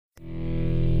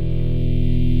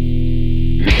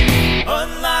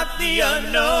the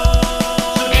unknown.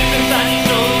 So get inside your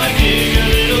soul and dig a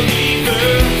little deeper.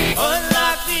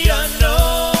 Unlock the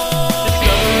unknown.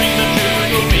 Discovering the truth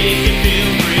will make you feel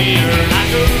freer.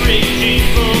 Like a raging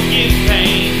bull gives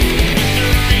pain.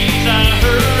 Mysteries are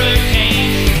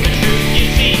hurricanes. The truth you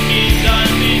seek is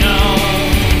unknown.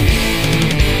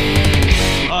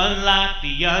 Unlock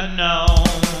the unknown.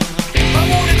 I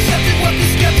won't accept it what the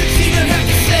skeptics even have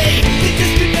to say. They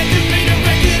disconnected, made a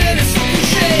record and it's so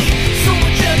cliche. So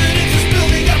much evidence is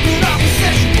building up in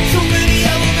opposition. So many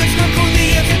elements look for the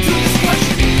answer to this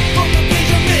question. From the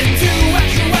page of myth to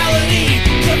actuality,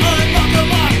 to unlock a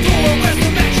locked door, where's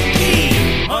the magic key?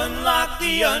 Unlock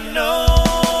the unknown.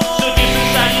 So get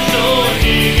inside your soul and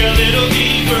dig a little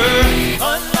deeper.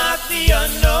 Unlock the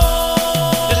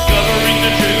unknown. Discovering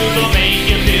the truth will make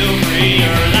you feel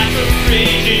freer. Like a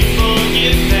raging bull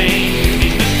gives pain.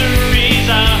 These mysteries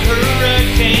are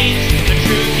hurricanes. The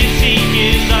truth you seek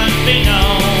is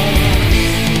unbeknown.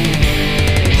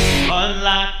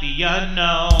 Unlock the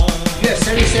unknown. You have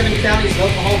 77 counties in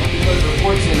Oklahoma. You go to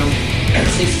reports in them,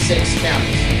 66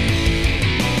 counties.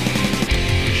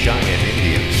 Cheyenne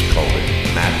Indians call it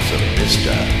Matzo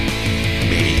Vista,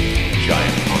 meaning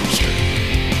giant monster.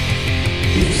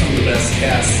 These are some of the best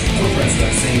cast footprints that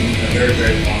I've seen in a very,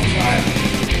 very long time.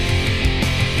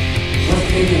 North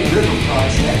Canadian River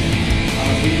Project,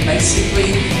 we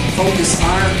basically focus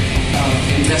our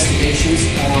investigations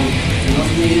on the North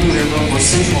Canadian River or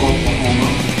central Oklahoma.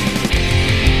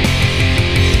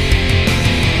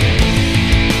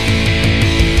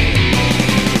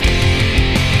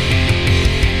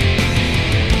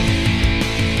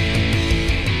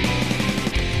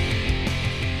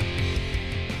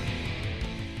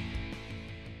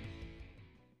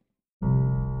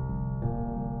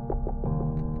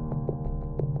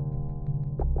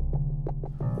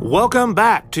 Welcome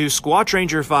back to Squatch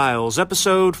Ranger Files,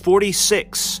 episode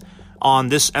 46. On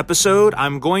this episode,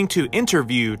 I'm going to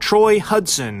interview Troy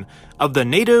Hudson of the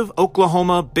Native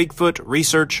Oklahoma Bigfoot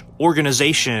Research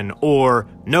Organization, or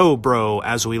NOBRO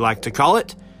as we like to call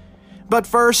it. But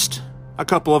first, a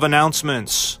couple of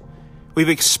announcements. We've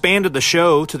expanded the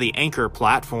show to the Anchor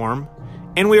platform,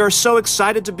 and we are so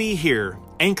excited to be here.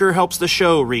 Anchor helps the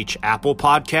show reach Apple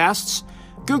Podcasts,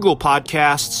 Google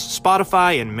Podcasts,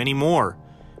 Spotify, and many more.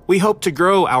 We hope to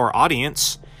grow our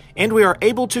audience, and we are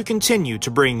able to continue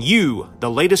to bring you the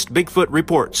latest Bigfoot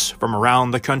reports from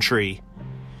around the country.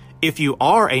 If you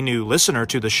are a new listener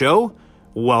to the show,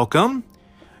 welcome.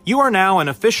 You are now an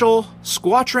official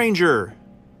Squatch Ranger.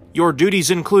 Your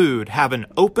duties include have an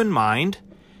open mind,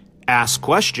 ask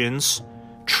questions,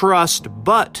 trust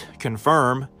but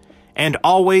confirm, and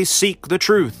always seek the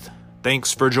truth.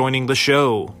 Thanks for joining the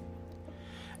show.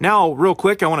 Now, real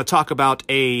quick, I want to talk about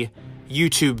a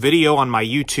YouTube video on my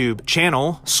YouTube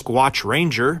channel, Squatch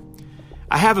Ranger.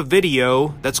 I have a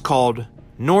video that's called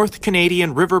North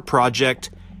Canadian River Project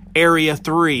Area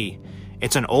 3.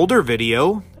 It's an older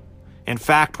video. In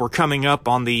fact, we're coming up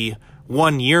on the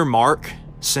 1 year mark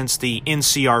since the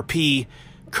NCRP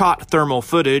caught thermal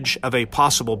footage of a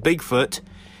possible Bigfoot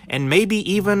and maybe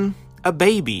even a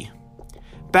baby.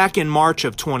 Back in March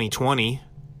of 2020,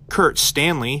 Kurt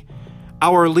Stanley,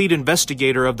 our lead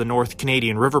investigator of the North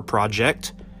Canadian River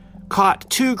Project, caught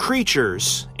 2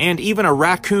 creatures and even a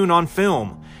raccoon on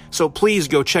film. So please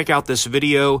go check out this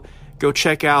video. Go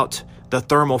check out the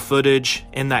thermal footage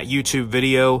in that YouTube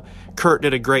video. Kurt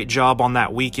did a great job on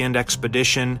that weekend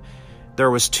expedition.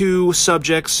 There was 2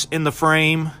 subjects in the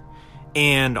frame,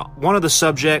 and one of the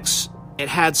subjects, it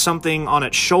had something on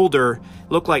its shoulder,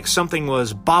 looked like something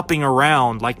was bopping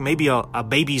around, like maybe a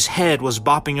baby's head was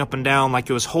bopping up and down, like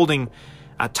it was holding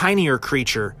a tinier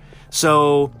creature.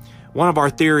 So one of our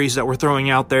theories that we're throwing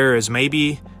out there is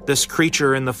maybe this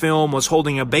creature in the film was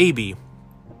holding a baby.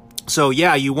 So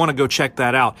yeah, you want to go check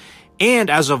that out. And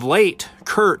as of late,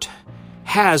 Kurt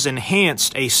has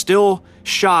enhanced a still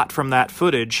shot from that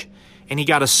footage, and he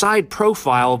got a side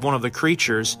profile of one of the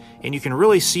creatures, and you can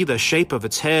really see the shape of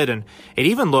its head, and it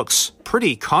even looks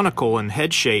pretty conical in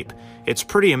head shape. It's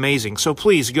pretty amazing. So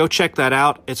please go check that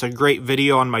out. It's a great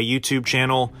video on my YouTube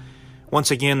channel. Once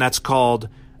again, that's called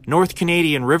North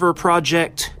Canadian River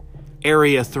Project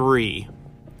Area 3.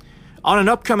 On an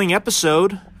upcoming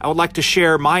episode, I would like to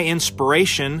share my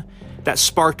inspiration that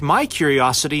sparked my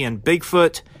curiosity in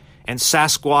Bigfoot and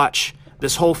Sasquatch,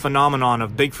 this whole phenomenon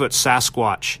of Bigfoot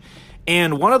Sasquatch.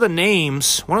 And one of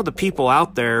the people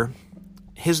out there,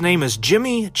 his name is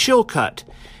Jimmy Chilcutt,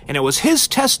 and it was his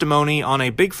testimony on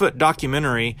a Bigfoot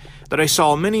documentary that I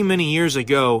saw many, many years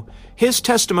ago. his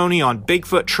testimony on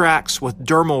Bigfoot tracks with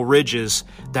dermal ridges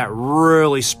that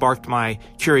really sparked my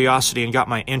curiosity and got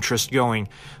my interest going.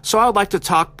 So I would like to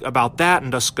talk about that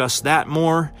and discuss that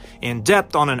more in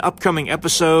depth on an upcoming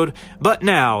episode. But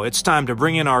now it's time to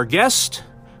bring in our guest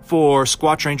for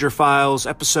Squatch Ranger Files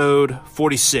episode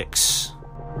 46.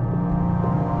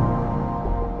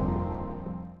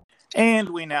 And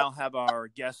we now have our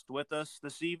guest with us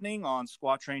this evening on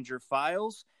Squatch Ranger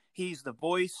Files. He's the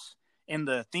voice in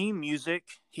the theme music.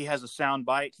 He has a sound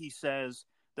bite. He says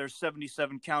there's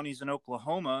 77 counties in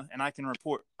Oklahoma, and I can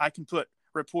put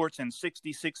reports in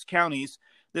 66 counties.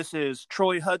 This is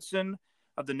Troy Hudson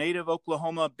of the Native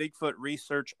Oklahoma Bigfoot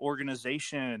Research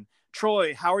Organization.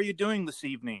 Troy, how are you doing this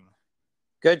evening?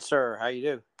 Good, sir. How you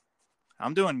do?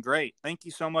 I'm doing great. Thank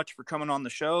you so much for coming on the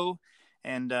show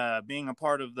and being a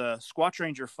part of the Squatch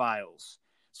Ranger Files.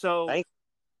 So,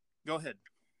 go ahead.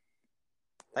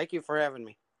 Thank you for having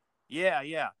me.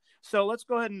 Yeah. So let's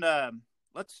go ahead and I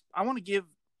want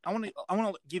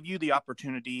to give you the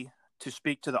opportunity to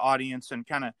speak to the audience and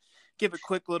kind of give a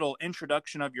quick little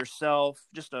introduction of yourself,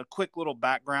 just a quick little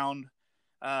background.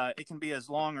 It can be as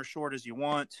long or short as you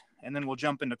want, and then we'll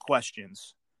jump into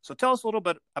questions. So tell us a little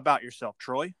bit about yourself,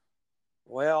 Troy.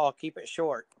 Well, I'll keep it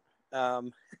short. I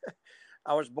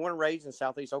was born and raised in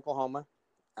Southeast Oklahoma.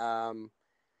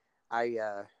 I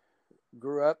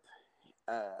grew up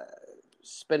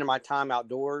spending my time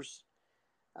outdoors.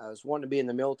 I was wanting to be in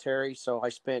the military, so I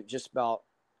spent just about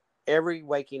every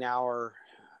waking hour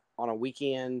on a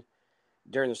weekend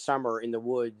during the summer in the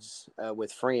woods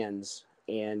with friends.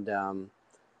 And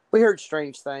we heard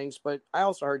strange things, but I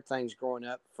also heard things growing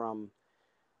up from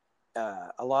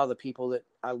a lot of the people that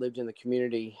I lived in the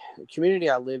community. The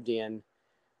community I lived in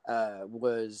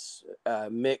was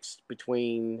mixed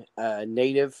between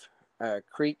native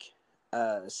Creek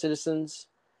citizens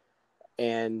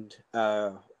and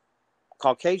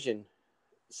Caucasian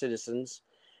citizens.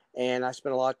 And I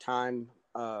spent a lot of time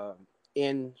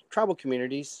in tribal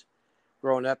communities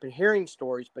growing up and hearing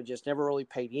stories, but just never really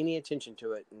paid any attention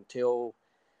to it until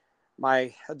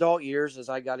my adult years as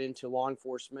I got into law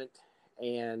enforcement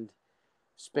and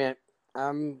spent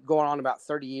going on about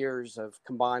 30 years of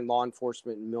combined law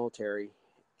enforcement and military,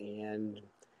 and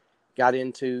got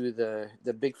into the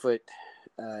Bigfoot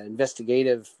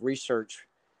investigative research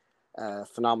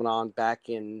phenomenon back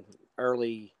in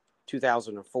early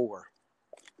 2004.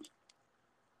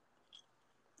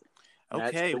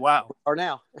 Okay, wow. Or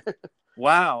now.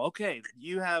 Wow, okay.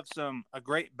 You have a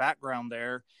great background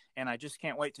there, and I just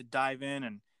can't wait to dive in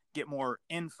and get more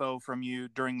info from you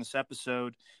during this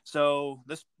episode. So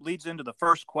this leads into the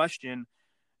first question.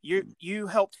 You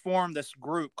helped form this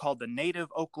group called the Native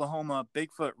Oklahoma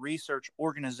Bigfoot Research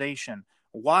Organization.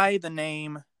 Why the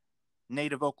name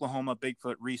Native Oklahoma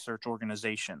Bigfoot Research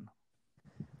Organization?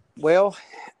 Well,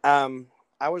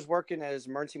 I was working as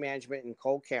emergency management in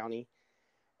Cole County,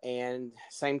 and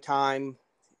same time,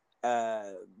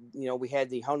 we had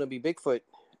the Honabi Bigfoot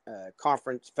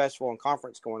festival and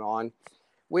conference going on.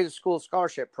 We had a school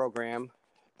scholarship program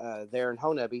there in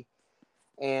Honabi,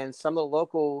 and some of the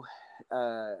local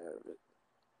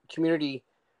community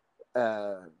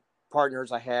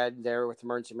partners I had there with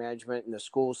emergency management and the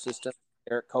school system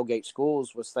there at Colgate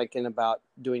Schools was thinking about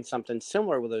doing something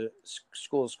similar with a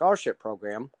school scholarship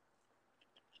program.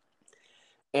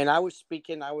 And I was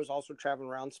speaking. I was also traveling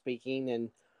around speaking, and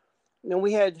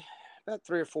we had about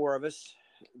 3 or 4 of us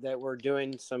that were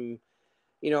doing some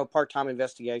part-time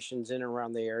investigations in and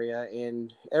around the area,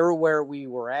 and everywhere we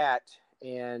were at,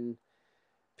 and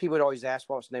people would always ask,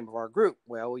 what's the name of our group?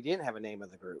 Well, we didn't have a name of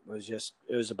the group.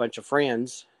 It was a bunch of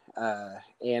friends.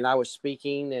 And I was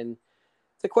speaking, and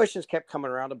the questions kept coming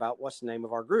around about what's the name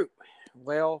of our group.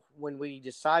 Well, when we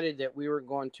decided that we were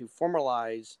going to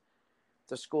formalize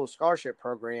the school scholarship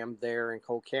program there in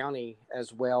Cole County,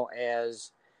 as well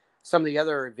as some of the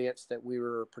other events that we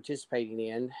were participating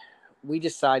in, we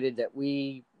decided that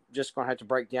we just going to have to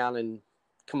break down and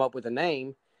come up with a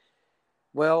name.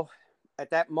 Well, at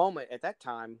that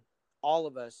time, all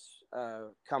of us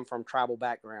come from tribal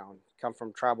background, come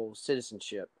from tribal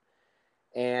citizenship.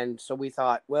 And so we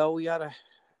thought, well, we ought to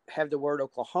have the word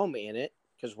Oklahoma in it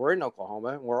because we're in Oklahoma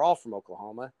and we're all from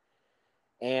Oklahoma.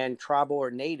 And tribal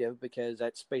or native, because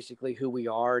that's basically who we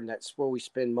are. And that's where we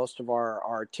spend most of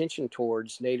our attention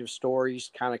towards native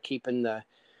stories, kind of keeping the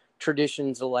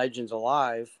traditions, the legends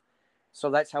alive. So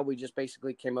that's how we just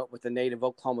basically came up with the Native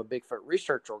Oklahoma Bigfoot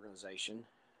Research Organization.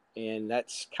 And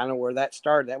that's kind of where that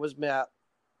started. That was about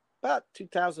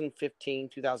 2015,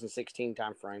 2016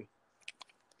 timeframe.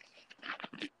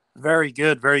 Very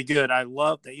good, very good. I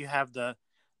love that you have the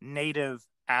native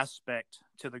aspect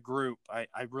to the group. I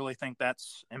really think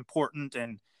that's important,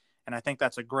 and I think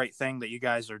that's a great thing that you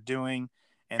guys are doing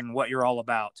and what you're all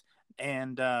about.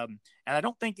 And I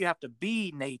don't think you have to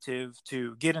be native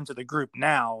to get into the group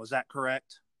now. Is that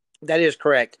correct? That is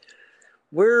correct.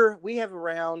 We have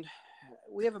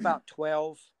about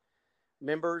 12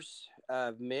 members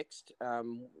mixed.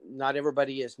 Not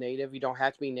everybody is native. You don't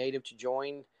have to be native to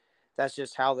join. That's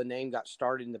just how the name got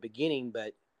started in the beginning.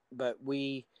 But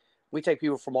we take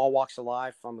people from all walks of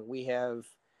life. I mean,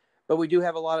 we do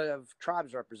have a lot of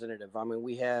tribes representative. I mean,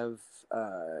 we have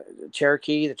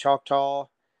Cherokee, the Choctaw,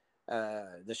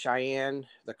 the Cheyenne,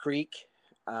 the Creek.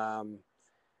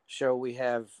 So we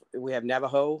have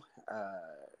Navajo.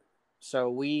 So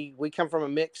we come from a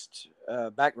mixed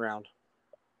background.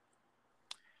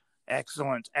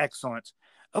 Excellent.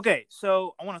 Okay,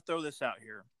 so I want to throw this out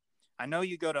here. I know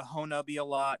you go to Honubby a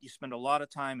lot. You spend a lot of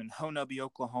time in Honubby,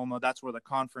 Oklahoma. That's where the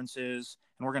conference is,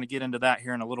 and we're going to get into that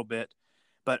here in a little bit.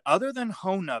 But other than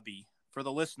Honubby, for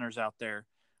the listeners out there,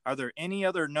 are there any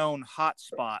other known hot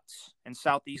spots in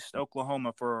southeast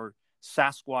Oklahoma for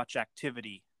Sasquatch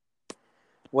activity?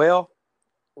 Well,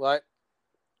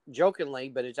 jokingly,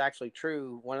 but it's actually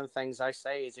true. One of the things I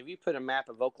say is if you put a map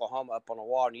of Oklahoma up on a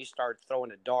wall and you start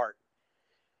throwing a dart,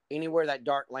 anywhere that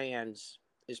dart lands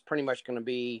is pretty much going to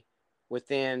be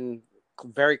within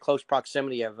very close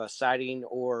proximity of a sighting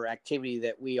or activity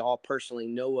that we all personally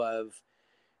know of.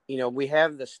 You know, we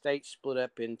have the state split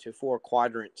up into 4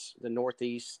 quadrants: the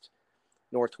Northeast,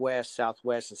 Northwest,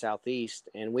 Southwest, and Southeast.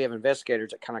 And we have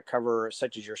investigators that kind of cover,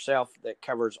 such as yourself, that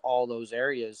covers all those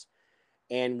areas.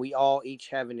 And we all each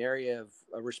have an area of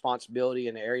responsibility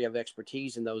and an area of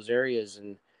expertise in those areas.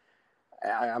 And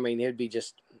I mean, it'd be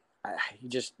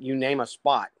you name a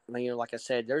spot. You know, like I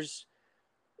said, there's,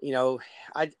 you know,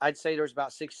 I'd say there's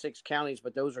about 66 counties,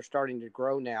 but those are starting to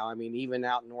grow now. I mean, even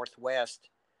out Northwest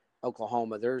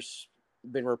Oklahoma, there's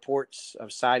been reports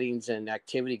of sightings and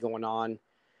activity going on.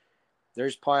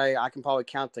 I can probably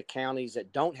count the counties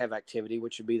that don't have activity,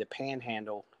 which would be the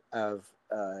panhandle of,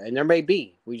 and there may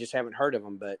be, we just haven't heard of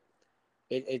them, but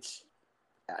it's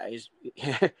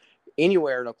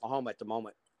anywhere in Oklahoma at the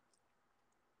moment.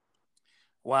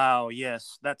 Wow.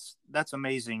 Yes. That's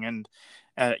amazing. And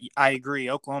I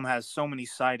agree. Oklahoma has so many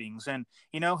sightings, and,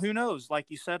 you know, who knows, like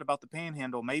you said about the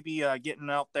panhandle, maybe getting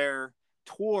out there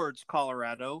towards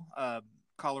Colorado,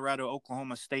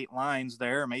 Oklahoma state lines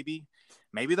there. Maybe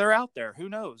they're out there. Who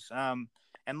knows? And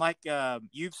like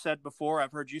you've said before,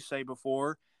 I've heard you say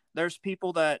before, there's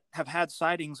people that have had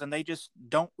sightings and they just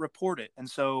don't report it. And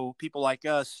so people like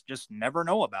us just never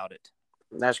know about it.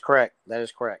 That's correct. That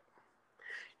is correct.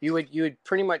 You would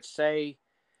pretty much say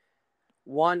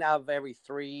 1 out of every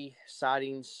 3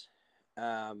 sightings,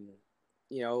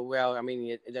 you know, well, I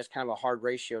mean, that's kind of a hard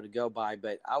ratio to go by,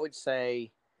 but I would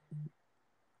say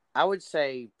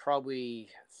probably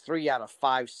 3 out of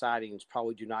 5 sightings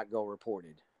probably do not go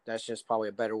reported. That's just probably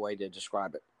a better way to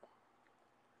describe it.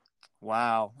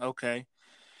 Wow. Okay.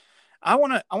 I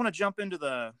want to jump into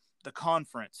the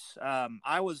conference.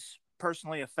 I was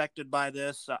personally affected by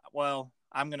this. Well,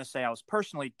 I'm going to say I was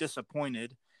personally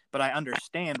disappointed, but I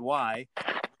understand why.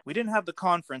 We didn't have the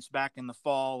conference back in the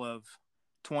fall of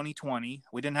 2020.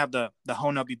 We didn't have the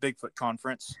Honubby Bigfoot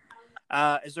Conference.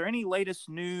 Is there any latest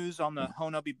news on the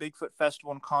Honubby Bigfoot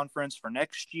Festival and Conference for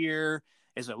next year?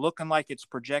 Is it looking like it's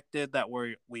projected that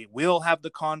we will have the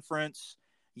conference?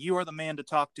 You are the man to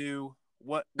talk to.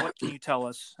 What can you tell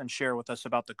us and share with us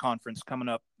about the conference coming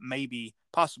up,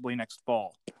 possibly next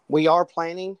fall? We are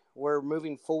planning. We're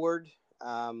moving forward.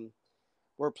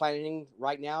 We're planning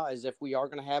right now as if we are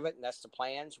going to have it, and that's the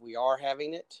plans. We are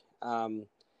having it.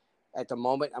 At the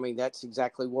moment, I mean, that's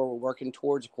exactly where we're working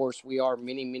towards. Of course, we are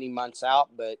many, many months out,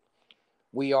 but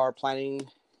we are planning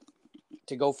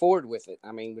to go forward with it.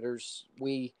 I mean, there's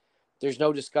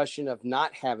no discussion of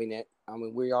not having it. I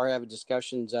mean, we are having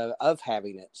discussions of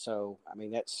having it. So, I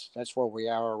mean, that's where we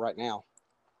are right now.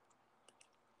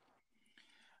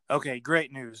 Okay,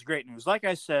 great news. Like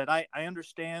I said, I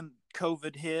understand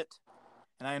COVID hit,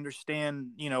 and I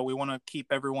understand, you know, we want to keep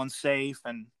everyone safe,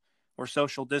 and we're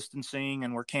social distancing,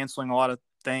 and we're canceling a lot of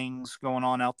things going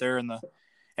on out there in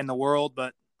the world.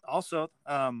 But also,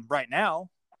 right now,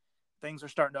 things are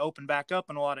starting to open back up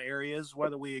in a lot of areas,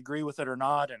 whether we agree with it or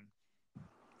not.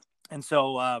 And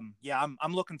so, I'm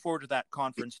looking forward to that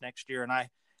conference next year, and I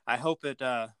hope it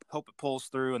pulls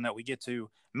through, and that we get to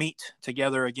meet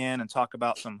together again and talk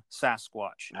about some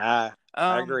Sasquatch. I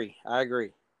agree.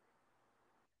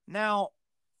 Now,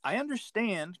 I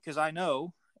understand, because I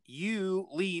know you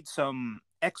lead some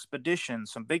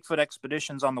expeditions, some Bigfoot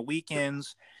expeditions on the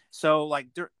weekends. So like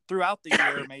throughout the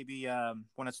year, maybe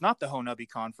when it's not the Honubby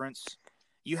Conference,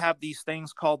 you have these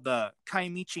things called the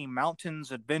Kiamichi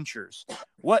Mountains Adventures.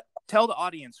 Tell the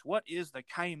audience, what is the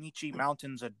Kiamichi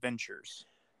Mountains Adventures?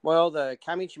 Well, the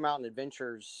Kiamichi Mountain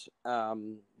Adventures,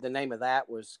 the name of that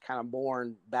was kind of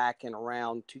born back in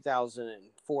around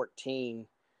 2014.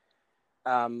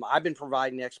 I've been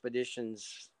providing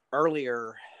expeditions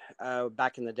earlier,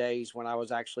 back in the days when I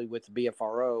was actually with the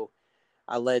BFRO.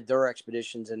 I led their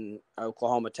expeditions in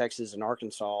Oklahoma, Texas, and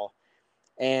Arkansas.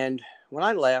 And when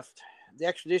I left, the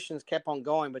expeditions kept on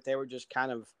going, but they were just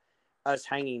kind of us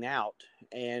hanging out.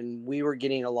 And we were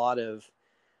getting a lot of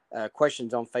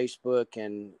questions on Facebook,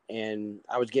 and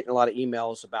I was getting a lot of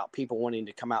emails about people wanting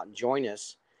to come out and join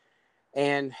us.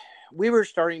 And we were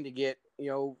starting to get,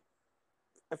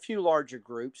 a few larger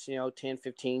groups, 10,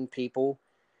 15 people.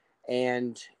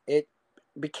 And it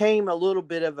became a little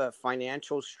bit of a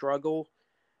financial struggle,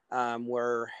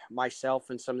 where myself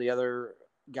and some of the other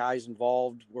guys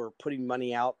involved were putting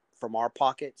money out from our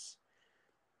pockets.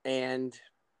 And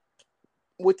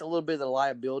with a little bit of the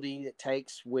liability it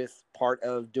takes with part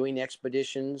of doing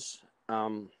expeditions,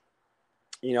 some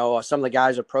of the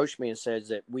guys approached me and said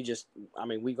that we're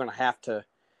going to have to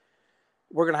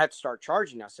start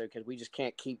charging. I said, because we just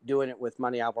can't keep doing it with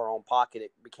money out of our own pocket.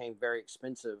 It became very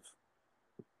expensive.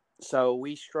 So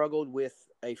we struggled with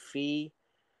a fee,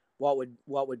 what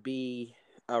would be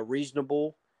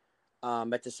reasonable.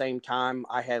 At the same time,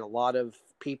 I had a lot of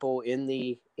people in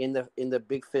the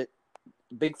Bigfoot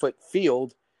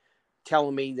field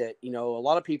telling me that, a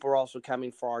lot of people are also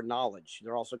coming for our knowledge.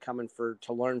 They're also coming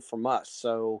to learn from us.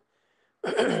 So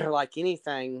like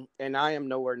anything, and I am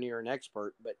nowhere near an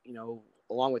expert, but,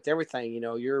 along with everything,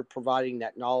 you're providing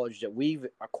that knowledge that we've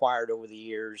acquired over the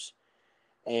years.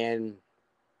 And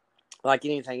like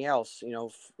anything else,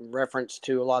 reference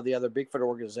to a lot of the other Bigfoot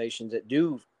organizations that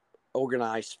do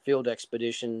organize field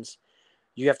expeditions,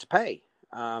 you have to pay.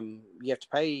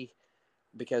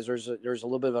 Because there's a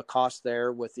little bit of a cost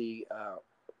there with the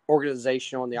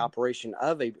organizational and the operation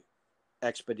of a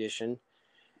expedition.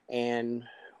 And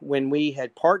when we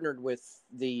had partnered with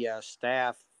the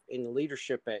staff in the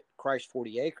leadership at Christ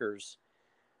 40 Acres,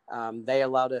 they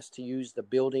allowed us to use the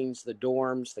buildings, the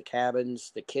dorms, the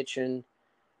cabins, the kitchen,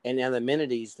 and the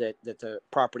amenities that the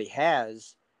property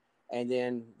has. And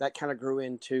then that kind of grew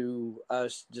into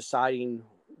us deciding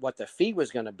what the fee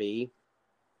was going to be.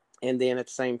 And then at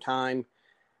the same time,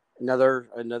 another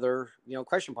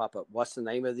question pop up. What's the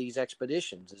name of these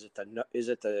expeditions? Is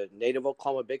it the Native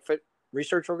Oklahoma Bigfoot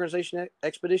Research Organization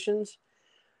expeditions?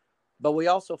 But we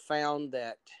also found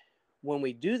that when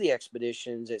we do the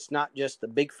expeditions, it's not just the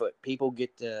Bigfoot. People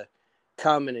get to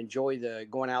come and enjoy the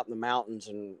going out in the mountains,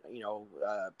 and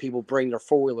people bring their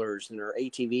 4-wheelers and their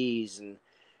ATVs, and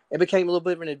it became a little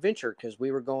bit of an adventure because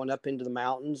we were going up into the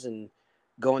mountains and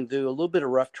going through a little bit of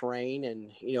rough terrain,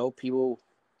 and people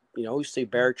see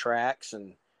bear tracks,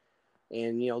 and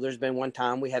there's been one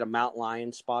time we had a mountain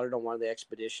lion spotted on one of the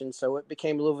expeditions, so it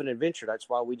became a little bit of an adventure. That's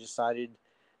why we decided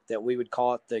that we would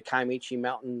call it the Kiamichi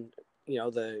Mountain,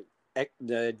 the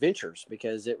adventures,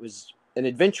 because it was an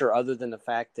adventure other than the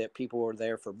fact that people were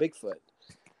there for Bigfoot.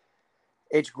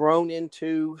 It's grown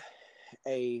into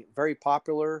a very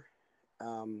popular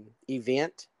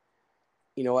event.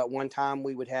 At one time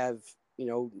we would have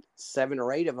 7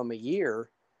 or 8 of them a year,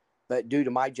 but due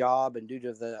to my job and due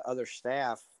to the other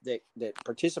staff that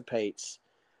participates,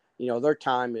 their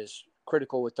time is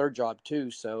critical with their job too.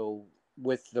 So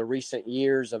with the recent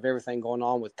years of everything going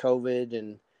on with COVID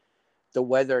and the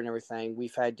weather and everything,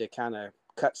 we've had to kind of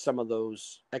cut some of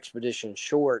those expeditions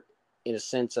short in a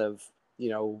sense of,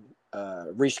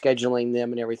 rescheduling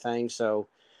them and everything. So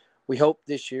we hope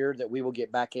this year that we will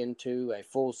get back into a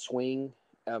full swing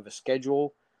of a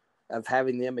schedule of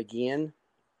having them again.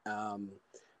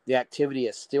 The activity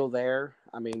is still there.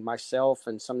 I mean, myself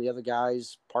and some of the other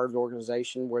guys, part of the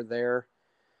organization, we're there,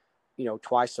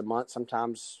 twice a month.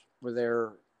 Sometimes we're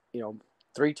there,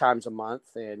 3 times a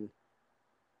month, and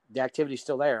the activity is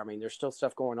still there. I mean, there's still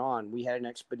stuff going on. We had an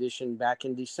expedition back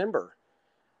in December,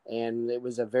 and it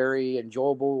was a very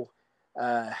enjoyable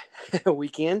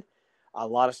weekend. A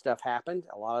lot of stuff happened.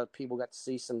 A lot of people got to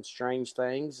see some strange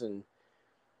things, and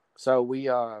so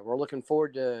we're looking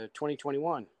forward to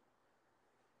 2021.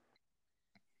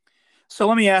 So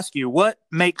let me ask you, what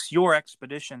makes your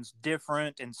expeditions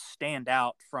different and stand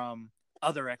out from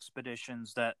other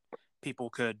expeditions that people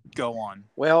could go on?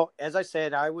 Well, as I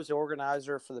said, I was the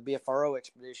organizer for the BFRO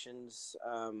expeditions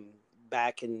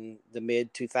back in the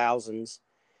mid-2000s,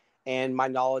 and my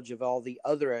knowledge of all the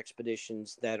other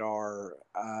expeditions that are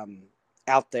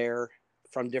out there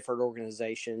from different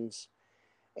organizations.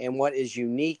 And what is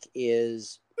unique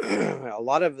is a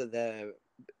lot of the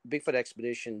Bigfoot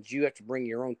expeditions, you have to bring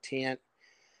your own tent,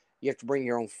 you have to bring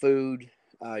your own food,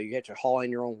 you have to haul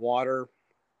in your own water,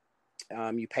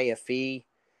 you pay a fee,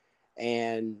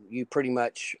 and you pretty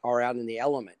much are out in the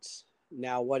elements.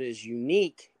 Now, what is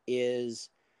unique is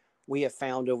we have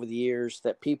found over the years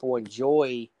that people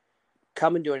enjoy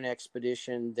coming to an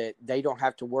expedition, that they don't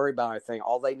have to worry about anything.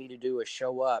 All they need to do is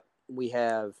show up. We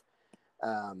have,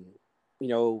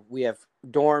 we have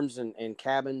dorms and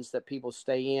cabins that people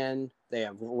stay in. They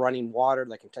have running water.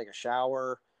 They can take a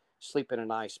shower, sleep in a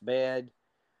nice bed.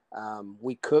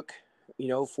 We cook,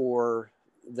 for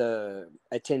the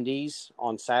attendees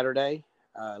on Saturday,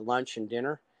 lunch and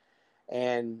dinner.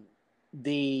 And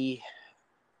the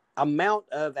amount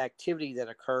of activity that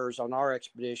occurs on our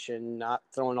expedition, not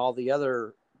throwing all the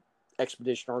other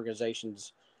expedition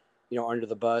organizations, under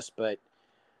the bus, but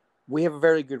we have a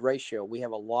very good ratio. We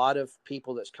have a lot of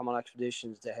people that's come on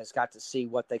expeditions that has got to see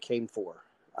what they came for.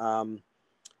 A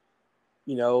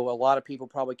lot of people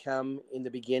probably come in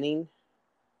the beginning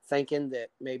thinking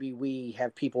that maybe we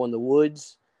have people in the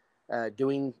woods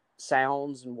doing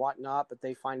sounds and whatnot, but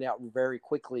they find out very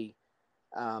quickly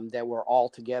that we're all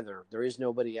together. There is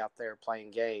nobody out there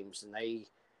playing games, and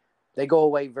they go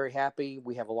away very happy.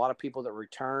 We have a lot of people that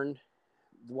return.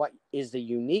 What is the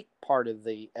unique part of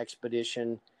the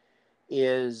expedition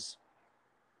is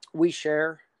we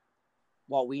share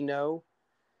what we know.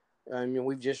 I mean,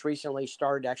 we've just recently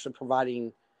started actually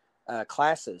providing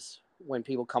classes when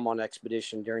people come on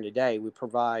expedition during the day. We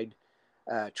provide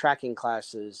tracking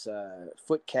classes,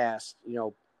 foot cast,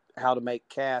 how to make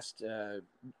cast.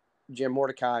 Jim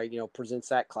Mordecai, presents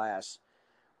that class.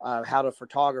 How to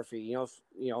photography,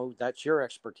 that's your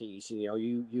expertise.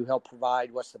 You help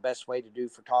provide what's the best way to do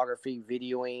photography,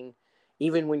 videoing,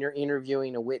 even when you're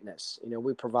interviewing a witness.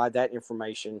 We provide that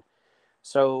information.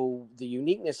 So the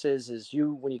uniqueness is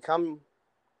when you come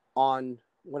on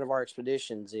one of our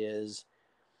expeditions, is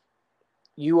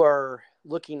you are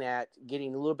looking at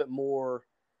getting a little bit more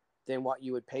than what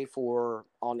you would pay for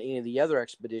on any of the other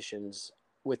expeditions,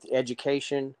 with the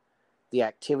education, the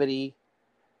activity,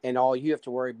 and all you have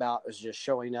to worry about is just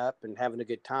showing up and having a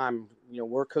good time.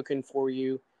 We're cooking for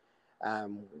you.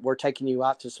 We're taking you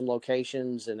out to some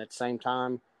locations, and at the same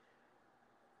time,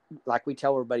 like we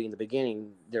tell everybody in the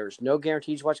beginning, there's no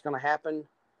guarantees what's going to happen,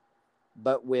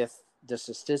 but with the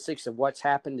statistics of what's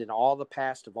happened in all the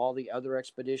past of all the other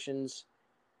expeditions,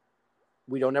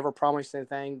 we don't ever promise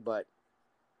anything, but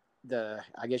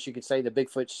I guess you could say the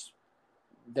Bigfoots,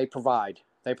 they provide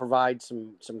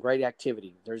some great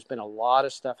activity. There's been a lot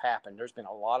of stuff happen. There's been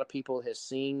a lot of people that has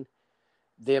seen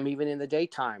them even in the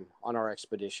daytime on our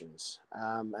expeditions.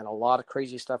 And a lot of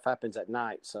crazy stuff happens at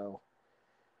night. So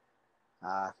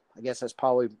I guess that's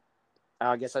probably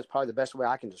the best way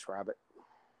I can describe it.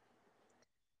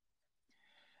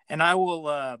 And I will,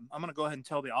 I'm going to go ahead and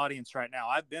tell the audience right now,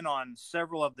 I've been on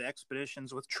several of the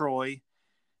expeditions with Troy,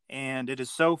 and it is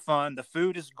so fun. The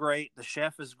food is great. The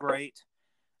chef is great.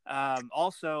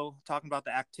 Also, talking about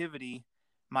the activity,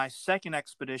 my second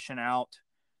expedition out,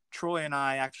 Troy and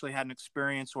I actually had an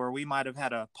experience where we might have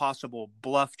had a possible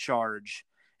bluff charge.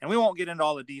 And we won't get into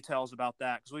all the details about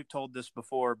that because we've told this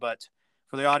before, but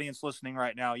for the audience listening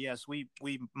right now, yes, we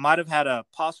might have had a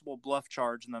possible bluff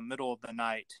charge in the middle of the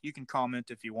night. You can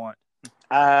comment if you want.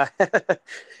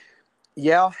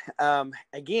 Yeah.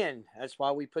 Again, that's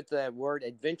why we put the word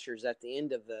adventures at the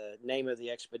end of the name of the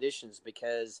expeditions,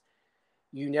 because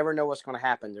you never know what's going to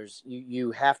happen.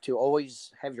 You have to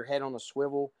always have your head on a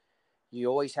swivel. You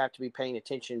always have to be paying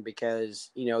attention,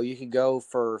 because, you could go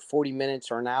for 40 minutes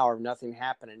or an hour of nothing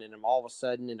happening, and then all of a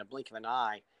sudden, in a blink of an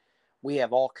eye, we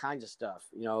have all kinds of stuff.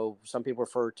 Some people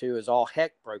refer to as all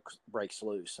heck breaks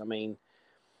loose. I mean,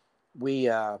 we,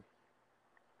 a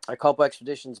couple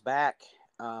expeditions back,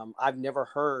 I've never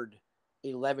heard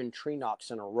 11 tree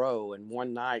knocks in a row. And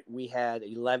one night we had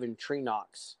 11 tree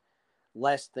knocks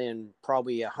less than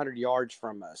probably 100 yards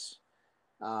from us.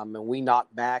 And we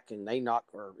knocked back, and they knocked,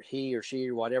 or he or she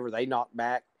or whatever, they knocked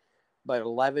back. But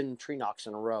 11 tree knocks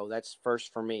in a row, that's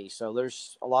first for me. So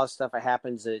there's a lot of stuff that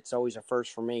happens that it's always a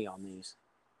first for me on these.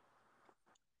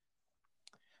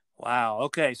 Wow.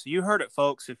 Okay. So you heard it,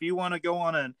 folks. If you want to go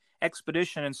on an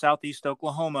expedition in Southeast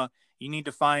Oklahoma, you need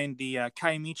to find the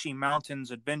Kiamichi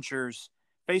Mountains Adventures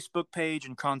Facebook page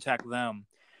and contact them.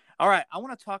 All right. I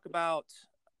want to talk about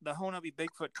the Honabi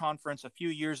Bigfoot Conference a few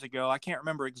years ago. I can't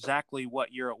remember exactly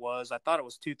what year it was. I thought it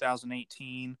was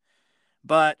 2018.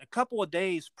 But a couple of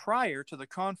days prior to the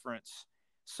conference,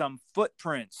 some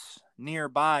footprints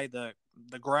nearby the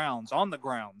grounds, on the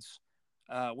grounds,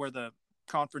 where the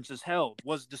conference is held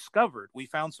was discovered. We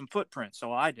found some footprints.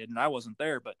 So I didn't. I wasn't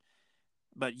there, but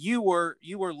you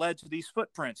were led to these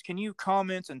footprints. Can you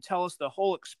comment and tell us the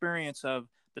whole experience of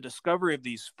the discovery of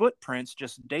these footprints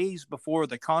just days before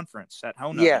the conference at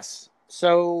Honubby? Yes.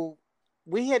 So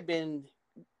we had been,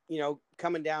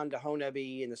 coming down to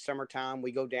Honubby in the summertime.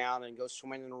 We go down and go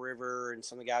swimming in the river, and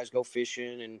some of the guys go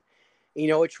fishing, and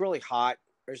it's really hot.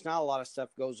 There's not a lot of stuff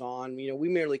goes on. We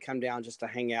merely come down just to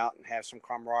hang out and have some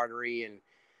camaraderie. And,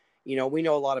 we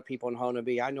know a lot of people in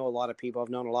Honubby. I know a lot of people. I've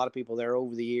known a lot of people there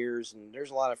over the years, and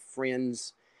there's a lot of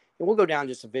friends. And we'll go down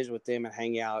just to visit with them and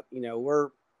hang out.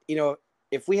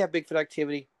 If we have Bigfoot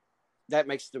activity, that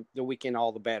makes the weekend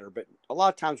all the better. But a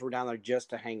lot of times we're down there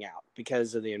just to hang out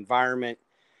because of the environment.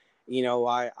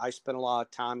 I spent a lot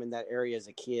of time in that area as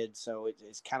a kid, so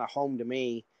it's kind of home to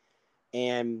me.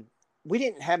 And we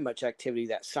didn't have much activity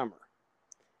that summer.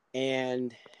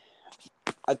 And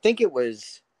I think it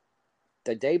was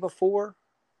the day before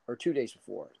or 2 days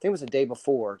before. I think it was the day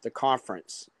before the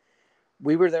conference.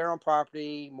 We were there on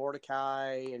property,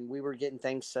 Mordecai, and we were getting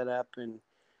things set up. And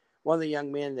one of the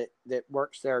young men that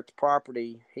works there at the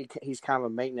property, he's kind of a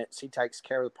maintenance. He takes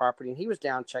care of the property. And he was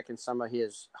down checking some of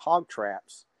his hog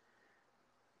traps.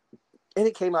 And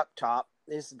it came up top.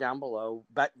 This is down below,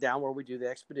 back down where we do the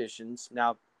expeditions.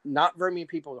 Now, not very many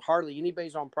people, hardly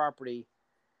anybody's on property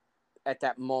at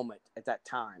that moment, at that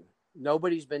time.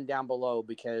 Nobody's been down below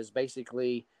because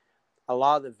basically a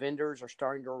lot of the vendors are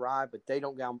starting to arrive, but they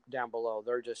don't go down below.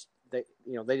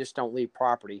 They just don't leave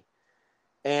property.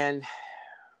 And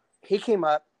he came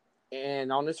up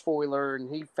and on his four-wheeler,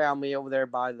 and he found me over there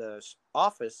by the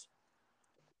office.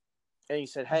 And he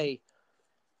said, "Hey,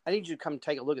 I need you to come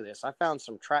take a look at this. I found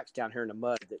some tracks down here in the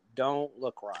mud that don't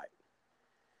look right."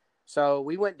 So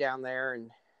we went down there,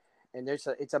 and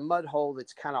it's a mud hole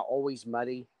that's kind of always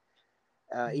muddy.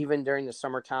 Even during the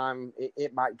summertime,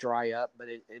 it might dry up,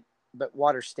 but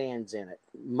water stands in it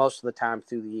most of the time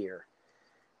through the year.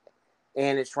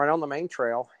 And it's right on the main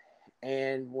trail.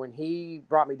 And when he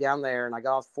brought me down there, and I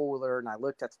got off the four-wheeler and I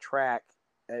looked at the track,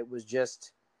 it was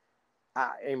just,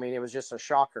 it was just a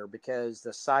shocker because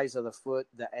the size of the foot,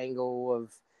 the angle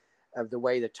of the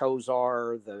way the toes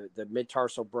are, the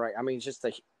mid-tarsal break. It's just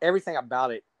everything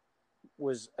about it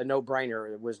was a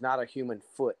no-brainer. It was not a human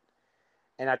foot.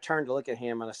 And I turned to look at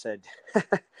him and I said,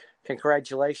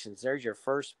 "Congratulations, there's your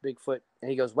first Bigfoot." And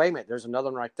he goes, "Wait a minute, there's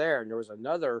another one right there." And there was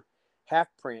another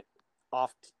half print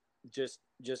off just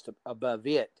above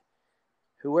it.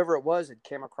 Whoever it was had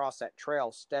came across that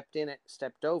trail, stepped in it,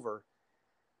 stepped over,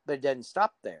 but it didn't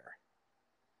stop there.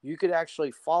 You could actually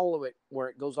follow it where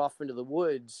it goes off into the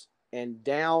woods and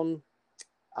down,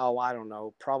 I don't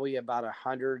know, probably about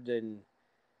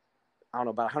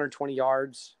 120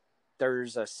 yards.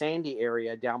 There's a sandy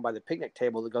area down by the picnic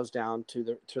table that goes down to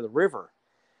the river.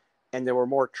 And there were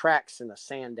more tracks in the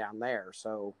sand down there.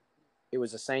 So it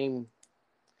was the same.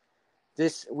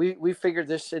 We figured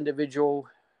this individual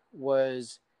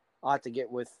was, I'll have to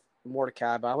get with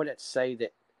Mordecai, but I would have to say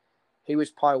that he was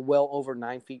probably well over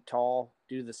 9 feet tall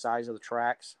due to the size of the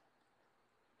tracks.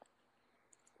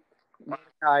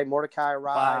 Mordecai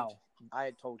arrived. Wow. I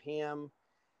had told him.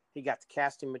 He got the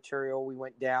casting material. We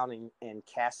went down and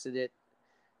casted it.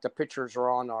 The pictures are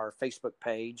on our Facebook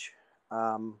page.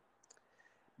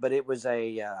 But it was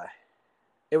a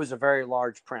very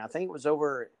large print. I think it was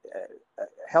over,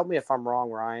 help me if I'm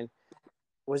wrong, Ryan.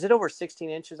 Was it over 16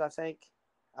 inches, I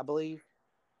believe?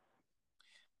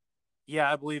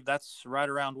 Yeah, I believe that's right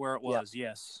around where it was,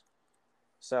 yes.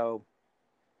 So,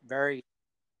 They're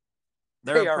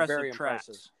impressive very tracks.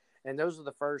 Impressive. And those are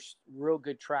the first real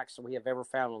good tracks that we have ever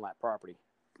found on that property.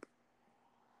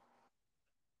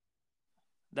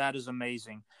 That is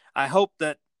amazing. I hope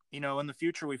that, in the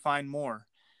future we find more.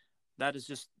 That is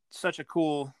just such a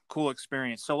cool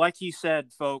experience. So like he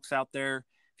said, folks out there,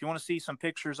 if you want to see some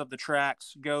pictures of the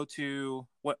tracks, go to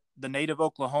the Native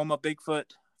Oklahoma Bigfoot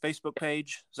Facebook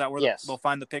page. Is that where they'll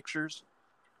find the pictures?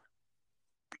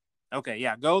 Okay,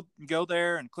 yeah. Go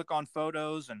there and click on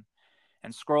photos and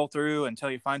scroll through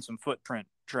until you find some footprint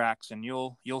tracks, and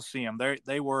you'll see them.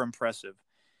 They were impressive.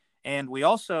 And we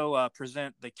also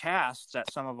present the casts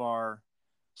at some of our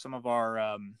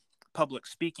public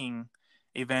speaking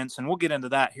events, and we'll get into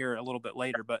that here a little bit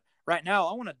later. But right now,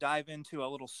 I want to dive into a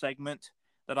little segment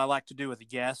that I like to do with the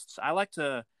guests. I like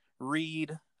to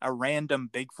read a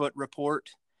random Bigfoot report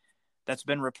that's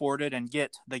been reported and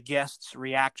get the guest's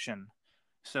reaction.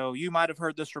 So you might have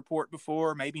heard this report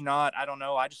before, maybe not. I don't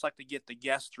know. I just like to get the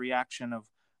guest's reaction of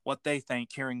what they think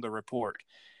hearing the report.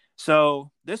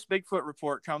 So this Bigfoot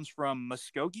report comes from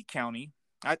Muskogee County.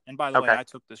 And by the way, I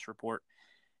took this report.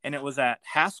 And it was at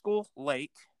Haskell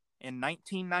Lake in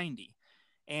 1990.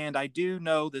 And I do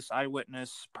know this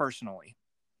eyewitness personally.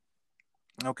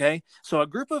 Okay, so a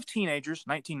group of teenagers,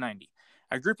 1990,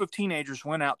 a group of teenagers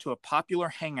went out to a popular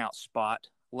hangout spot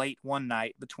late one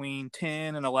night between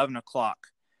 10 and 11 o'clock.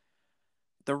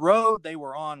 The road they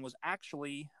were on was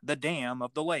actually the dam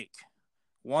of the lake.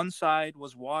 One side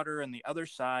was water and the other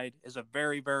side is a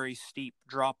very, very steep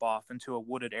drop-off into a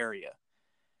wooded area.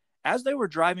 As they were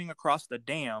driving across the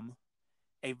dam,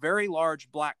 a very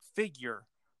large black figure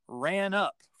ran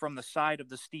up from the side of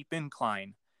the steep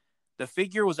incline. The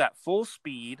figure was at full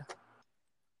speed,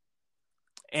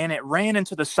 and it ran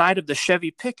into the side of the Chevy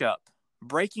pickup,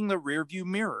 breaking the rearview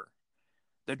mirror.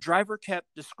 The driver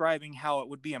kept describing how it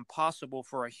would be impossible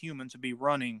for a human to be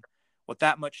running with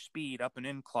that much speed up an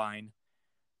incline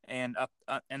and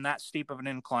that steep of an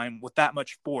incline with that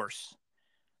much force.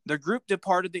 The group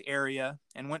departed the area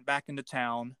and went back into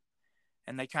town,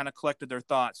 and they kind of collected their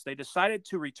thoughts. They decided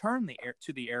to return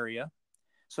to the area.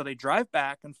 So they drive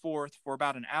back and forth for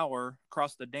about an hour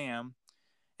across the dam,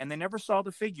 and they never saw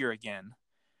the figure again.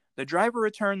 The driver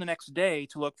returned the next day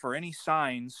to look for any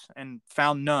signs and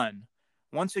found none.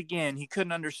 Once again, he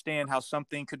couldn't understand how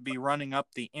something could be running up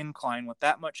the incline with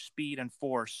that much speed and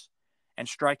force and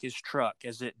strike his truck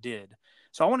as it did.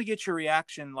 So I want to get your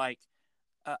reaction, like,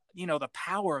 the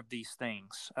power of these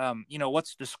things,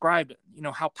 what's described,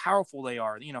 how powerful they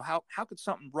are, how could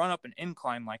something run up an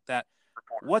incline like that?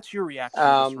 What's your reaction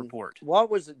to this report? What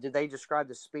was it? Did they describe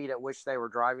the speed at which they were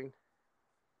driving?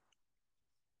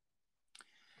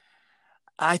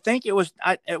 I think it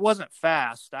wasn't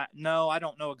fast. I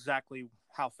don't know exactly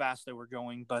how fast they were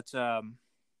going, but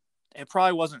it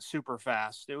probably wasn't super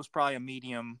fast. It was probably a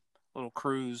medium little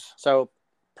cruise. So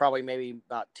probably maybe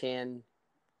about 10,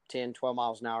 12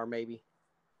 miles an hour, maybe.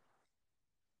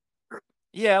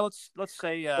 Yeah, let's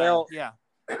say, right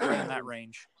in that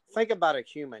range. Think about a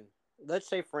human. Let's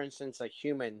say, for instance, a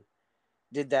human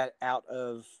did that out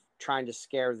of trying to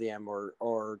scare them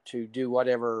or to do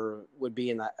whatever would be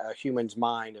in a human's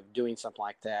mind of doing something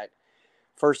like that.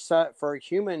 For a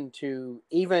human to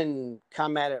even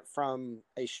come at it from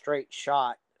a straight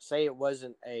shot, say it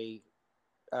wasn't a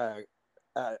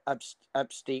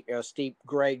steep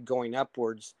grade going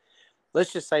upwards.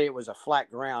 Let's just say it was a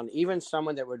flat ground. Even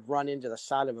someone that would run into the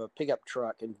side of a pickup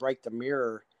truck and break the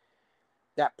mirror,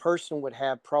 that person would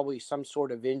have probably some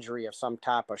sort of injury of some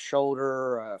type, a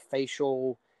shoulder, a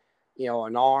facial,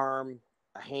 an arm,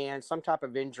 a hand, some type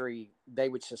of injury they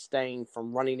would sustain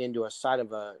from running into a side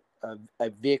of a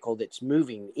vehicle that's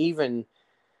moving. Even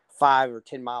 5 or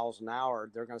 10 miles an hour,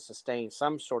 they're going to sustain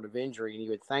some sort of injury. And you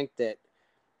would think that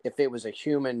if it was a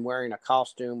human wearing a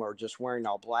costume or just wearing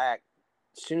all black,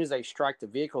 as soon as they strike the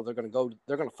vehicle, they're going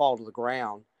to fall to the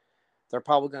ground. They're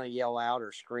probably going to yell out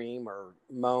or scream or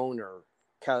moan or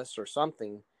cuss or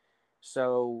something.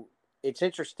 So it's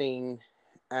interesting.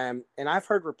 And I've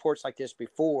heard reports like this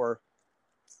before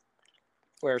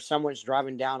where someone's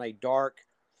driving down a dark,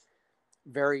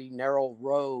 very narrow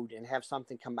road and have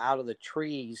something come out of the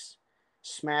trees,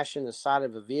 smash in the side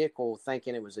of a vehicle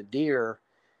thinking it was a deer.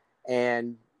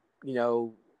 And,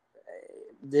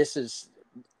 this is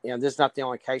not the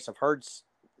only case I've heard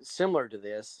similar to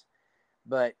this,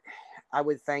 but I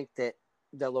would think that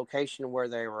the location where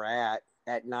they were at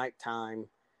nighttime,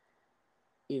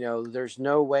 there's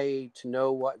no way to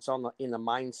know what's in the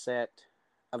mindset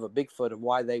of a Bigfoot of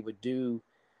why they would do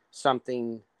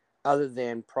something other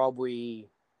than probably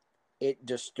it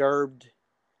disturbed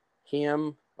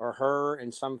him or her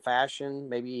in some fashion.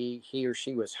 Maybe he or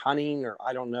she was hunting, or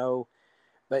I don't know,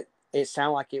 but it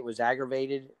sounded like it was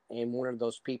aggravated and wanted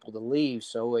those people to leave.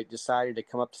 So it decided to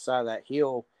come up the side of that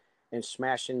hill and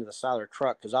smash into the side of their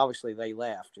truck, because obviously they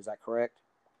left. Is that correct?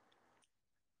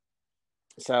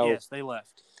 So yes, they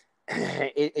left.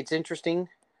 It's interesting.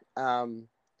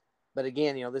 But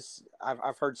again,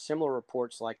 I've heard similar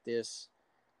reports like this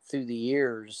through the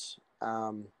years.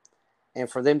 And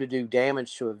for them to do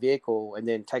damage to a vehicle and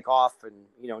then take off and,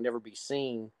 never be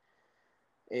seen,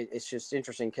 it's just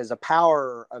interesting because the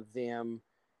power of them,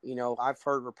 I've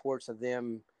heard reports of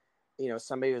them,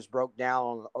 somebody was broke down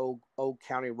on an old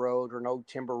county road or an old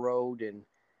timber road, and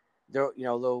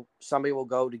somebody will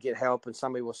go to get help and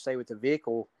somebody will stay with the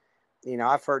vehicle.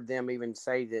 I've heard them even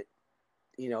say that,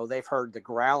 they've heard the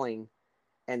growling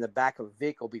and the back of a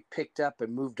vehicle be picked up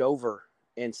and moved over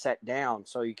and set down.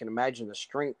 So you can imagine the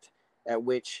strength at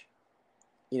which,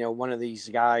 one of these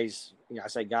guys, I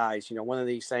say guys, one of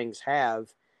these things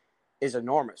is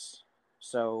enormous.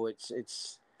 So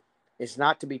it's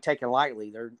not to be taken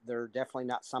lightly. They're definitely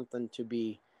not something to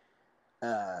be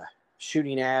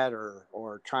shooting at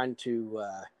or trying to,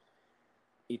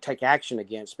 you take action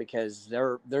against, because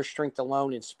their strength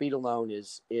alone and speed alone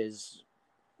is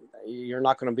you're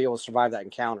not going to be able to survive that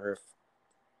encounter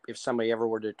if somebody ever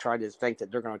were to try to think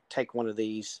that they're going to take one of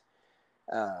these,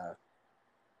 to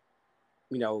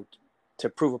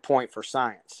prove a point for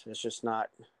science. It's just not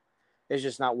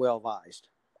well advised.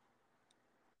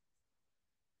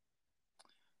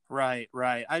 Right.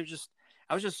 I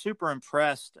was just super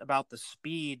impressed about the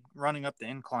speed running up the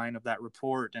incline of that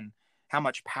report and how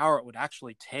much power it would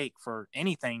actually take for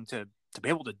anything to be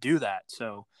able to do that.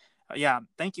 So, yeah,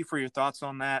 thank you for your thoughts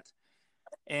on that.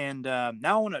 And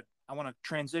now I want to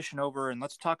transition over and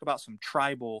let's talk about some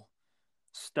tribal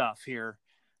stuff here,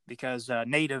 because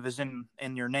Native is in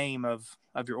your name of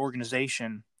your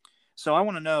organization. So I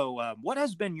want to know, what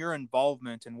has been your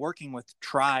involvement in working with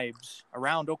tribes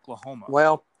around Oklahoma?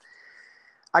 Well,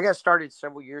 I got started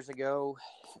several years ago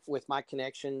with my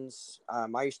connections.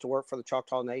 I used to work for the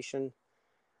Choctaw Nation,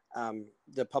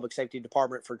 the public safety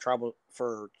department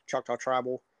for Choctaw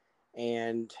Tribal.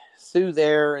 And through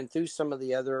there and through some of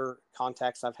the other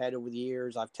contacts I've had over the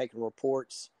years, I've taken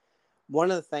reports.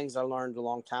 One of the things I learned a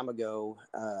long time ago,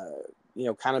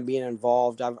 kind of being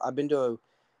involved, I've been to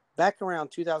back around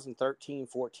 2013,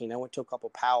 14, I went to a couple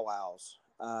powwows,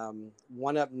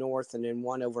 one up north and then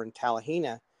one over in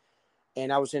Tallahena.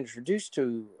 And I was introduced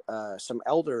to some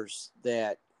elders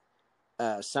that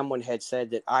someone had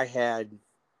said that I had,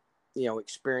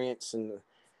 experience, and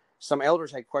some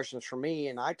elders had questions for me,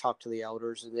 and I talked to the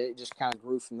elders, and it just kind of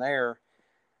grew from there.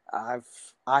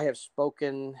 I have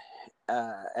spoken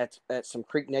at some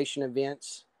Creek Nation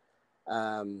events,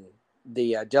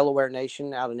 the Delaware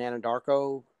Nation out in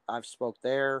Anadarko. I've spoke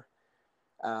there.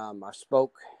 I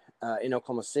spoke in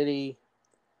Oklahoma City.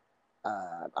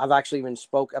 I've actually even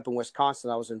spoke up in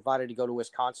Wisconsin. I was invited to go to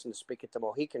Wisconsin to speak at the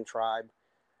Mohican tribe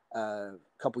a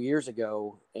couple years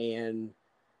ago, and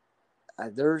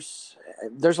there's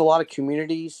a lot of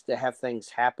communities that have things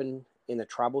happen in the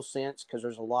tribal sense, because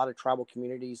there's a lot of tribal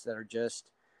communities that are just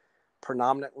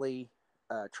predominantly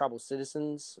tribal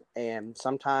citizens, and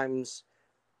sometimes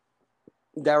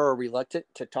they're reluctant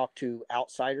to talk to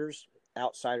outsiders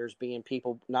being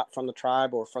people not from the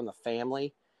tribe or from the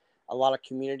family. A lot of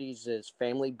communities is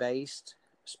family based,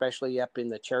 especially up in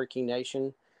the Cherokee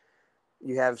Nation.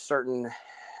 You have certain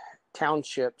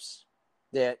townships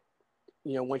that,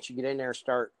 once you get in there and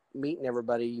start meeting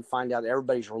everybody, you find out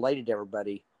everybody's related to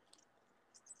everybody.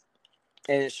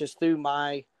 And it's just through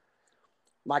my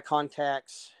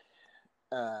contacts.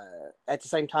 At the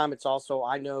same time, it's also,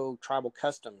 I know tribal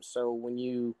customs. So when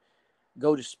you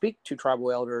go to speak to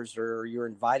tribal elders, or you're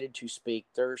invited to speak,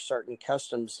 there are certain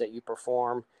customs that you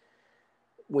perform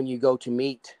when you go to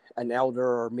meet an elder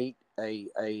or meet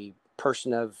a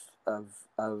person of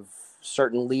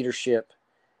certain leadership.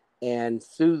 And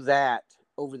through that,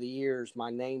 over the years, my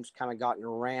name's kind of gotten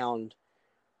around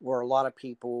where a lot of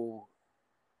people,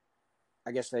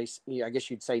 I guess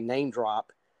you'd say, name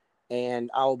drop, and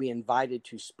I'll be invited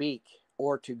to speak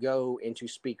or to go and to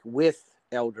speak with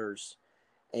elders,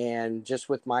 and just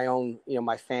with my own,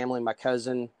 my family, my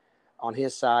cousin on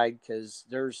his side, because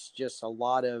there's just a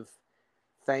lot of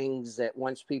things that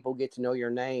once people get to know your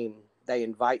name, they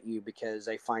invite you because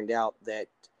they find out that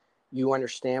you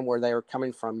understand where they are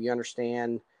coming from. You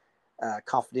understand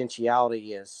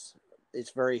confidentiality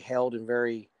it's very held, and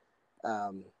very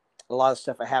a lot of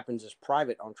stuff that happens is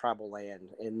private on tribal land.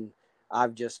 And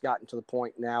I've just gotten to the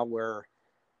point now where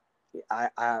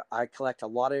I collect a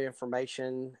lot of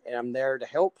information, and I'm there to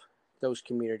help those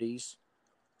communities.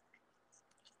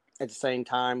 At the same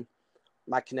time,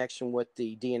 my connection with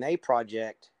the DNA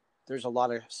Project, there's a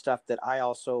lot of stuff that I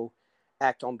also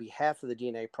act on behalf of the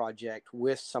DNA Project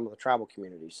with some of the tribal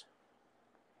communities.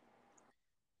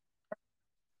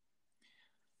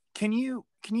 Can you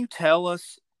tell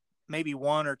us maybe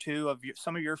one or two of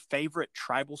some of your favorite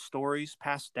tribal stories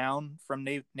passed down from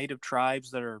native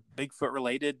tribes that are Bigfoot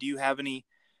related? Do you have any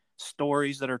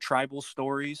stories that are tribal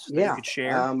stories that you could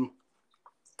share?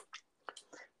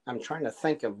 I'm trying to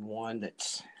think of one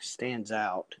that stands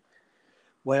out.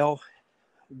 Well,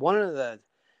 one of the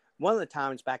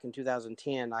times back in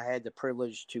 2010, I had the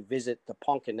privilege to visit the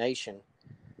Ponca Nation,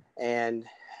 and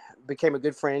became a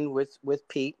good friend with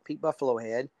Pete Buffalo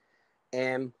Head.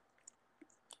 And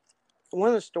one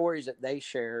of the stories that they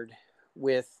shared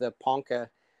with the Ponca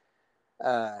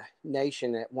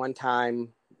Nation, at one time,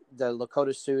 the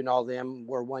Lakota Sioux and all them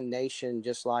were one nation,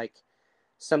 just like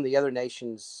some of the other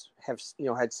nations have,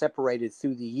 had separated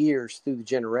through the years, through the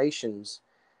generations.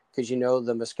 Because, the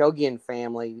Muskogean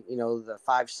family, the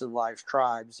 5 civilized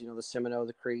tribes, the Seminole,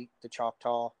 the Creek, the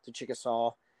Choctaw, the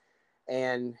Chickasaw.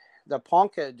 And the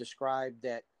Ponca described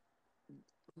that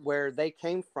where they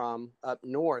came from up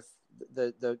north,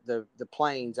 the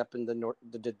plains up in the north,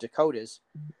 the Dakotas,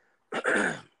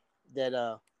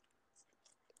 that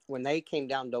when they came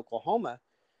down to Oklahoma,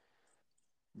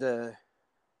 the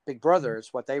Big Brother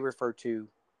is what they refer to,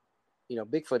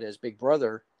 Bigfoot as Big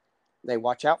Brother. They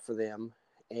watch out for them,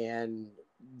 and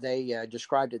they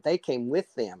described it. They came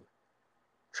with them,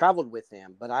 traveled with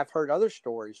them. But I've heard other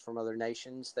stories from other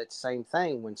nations that same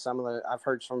thing. I've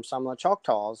heard from some of the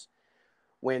Choctaws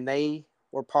when they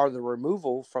were part of the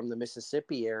removal from the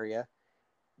Mississippi area,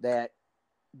 that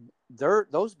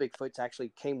those Bigfoots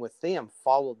actually came with them,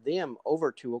 followed them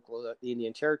over to Oklahoma, the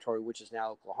Indian Territory, which is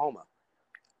now Oklahoma.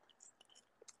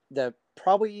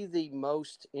 Probably the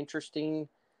most interesting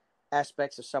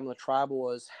aspects of some of the tribal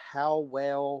was how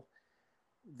well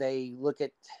they look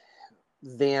at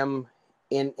them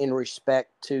in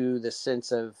respect to the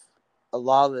sense of a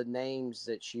lot of the names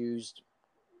that's used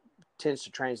tends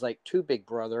to translate to Big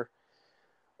Brother,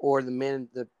 or the men,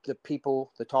 the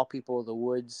people, the tall people of the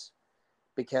woods,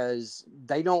 because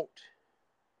they don't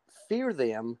fear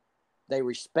them, they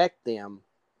respect them.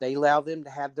 They allow them to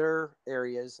have their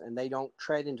areas, and they don't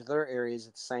tread into their areas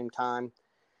at the same time.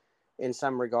 In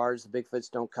some regards, the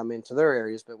Bigfoots don't come into their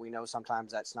areas, but we know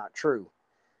sometimes that's not true.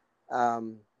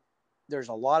 There's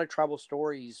a lot of tribal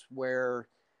stories where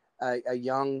a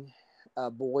young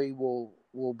boy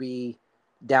will be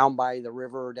down by the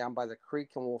river or down by the creek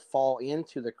and will fall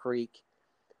into the creek,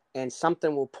 and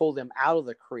something will pull them out of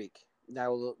the creek.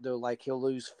 Now, he'll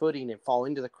lose footing and fall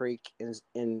into the creek, and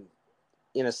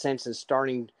in a sense is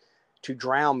starting to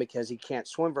drown because he can't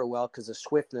swim very well because of the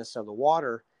swiftness of the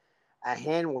water. A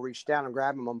hand will reach down and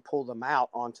grab him and pull them out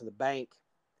onto the bank.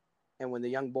 And when the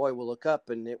young boy will look up,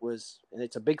 and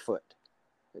it's a Bigfoot.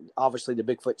 Obviously, the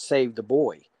Bigfoot saved the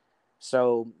boy.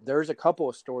 So there's a couple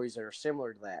of stories that are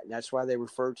similar to that. And that's why they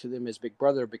refer to them as Big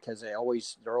Brother, because they're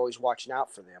always watching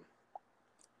out for them.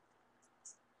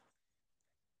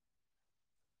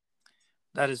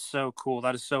 That is so cool.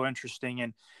 That is so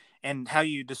interesting. And how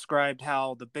you described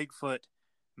how the Bigfoot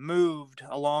moved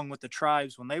along with the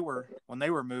tribes when they were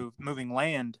moving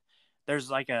land. There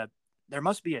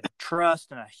must be a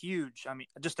trust and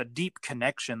just a deep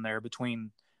connection there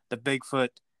between the Bigfoot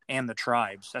and the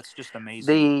tribes. That's just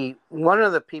amazing. One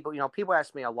of the people, people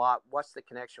ask me a lot, what's the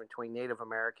connection between Native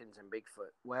Americans and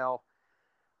Bigfoot? Well,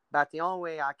 about the only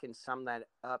way I can sum that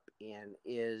up in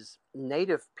is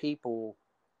Native people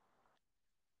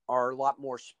are a lot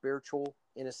more spiritual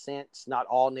in a sense. Not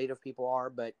all Native people are,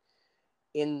 but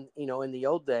in the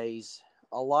old days,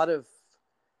 a lot of,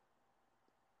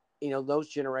 those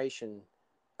generation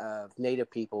of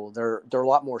Native people, they're a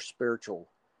lot more spiritual,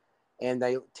 and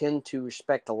they tend to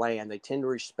respect the land. They tend to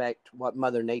respect what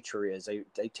Mother Nature is.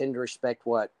 They tend to respect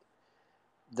what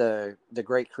the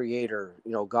great creator,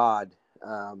 God.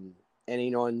 And,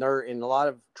 in a lot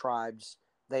of tribes,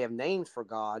 they have names for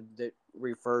God that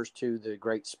refers to the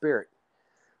Great Spirit.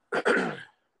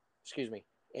 Excuse me.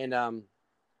 And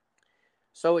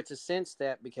so it's a sense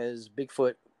that because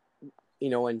Bigfoot,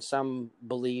 in some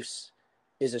beliefs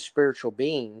is a spiritual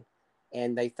being,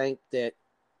 and they think that,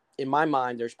 in my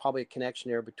mind, there's probably a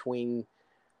connection there between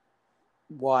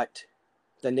what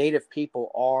the Native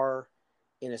people are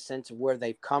in a sense of where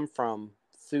they've come from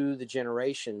through the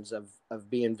generations of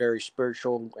being very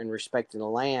spiritual and respecting the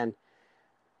land.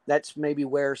 That's maybe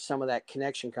where some of that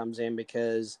connection comes in,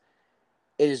 because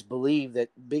it is believed that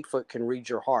Bigfoot can read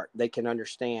your heart. They can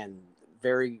understand,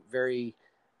 very, very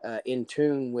in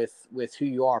tune with who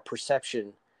you are,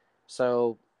 perception.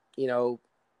 So,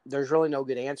 there's really no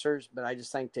good answers, but I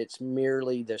just think that it's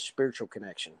merely the spiritual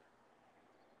connection.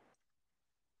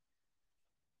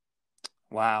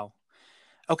 Wow.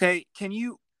 Okay. Can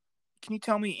you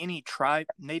tell me any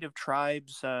native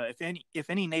tribes, if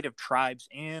any native tribes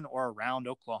in or around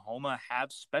Oklahoma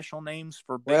have special names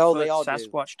for Bigfoot, well, they all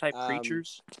Sasquatch type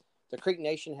creatures? The Creek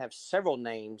Nation have several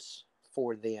names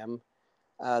for them.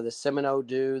 The Seminole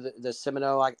do. The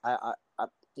Seminole, I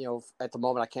at the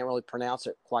moment I can't really pronounce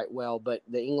it quite well, but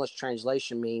the English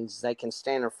translation means they can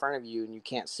stand in front of you and you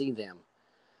can't see them.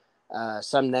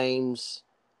 Some names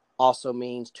also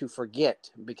means to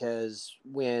forget, because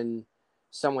when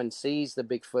someone sees the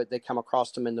Bigfoot, they come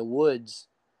across them in the woods,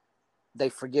 they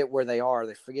forget where they are.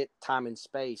 They forget time and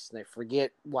space, and they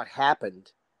forget what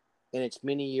happened. And it's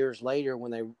many years later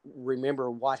when they remember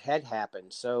what had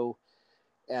happened. So,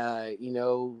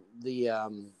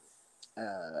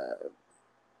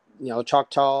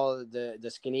 Choctaw, the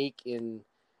Skinnick,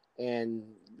 and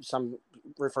some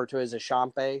refer to it as a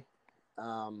Champe.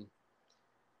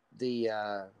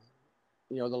 The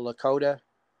Lakota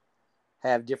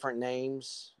have different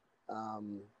names.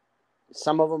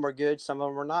 some of them are good, some of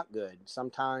them are not good.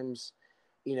 Sometimes,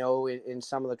 in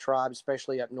some of the tribes,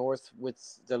 especially up north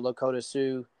with the Lakota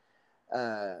Sioux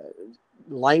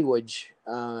language,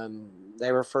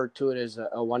 they refer to it as a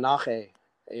Wanache,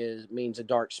 means a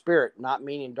dark spirit, not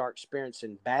meaning dark spirits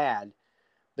in bad,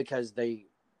 because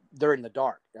they're in the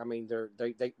dark. I mean,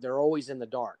 they're always in the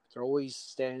dark. They're always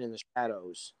standing in the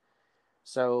shadows.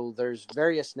 So there's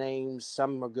various names.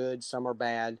 Some are good, some are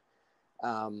bad.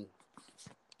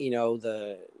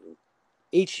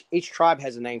 Each tribe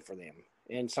has a name for them,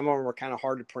 and some of them are kind of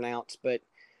hard to pronounce, but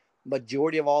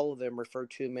majority of all of them refer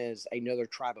to them as another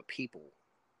tribe of people.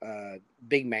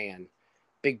 Big man,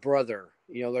 big brother.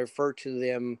 They refer to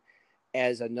them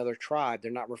as another tribe.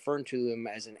 They're not referring to them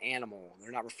as an animal.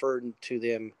 They're not referring to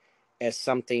them as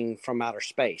something from outer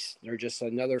space. They're just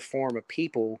another form of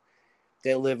people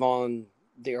that live on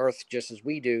the earth just as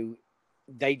we do.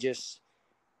 They just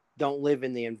don't live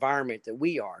in the environment that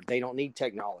we are. They don't need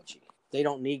technology. They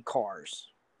don't need cars.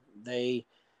 They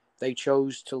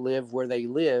chose to live where they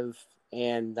live,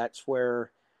 and that's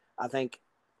where I think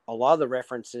a lot of the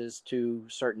references to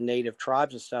certain native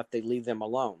tribes and stuff, they leave them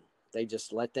alone. They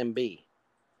just let them be.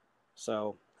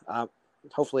 So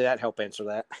hopefully that helped answer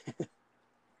that.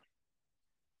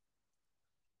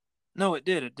 No, it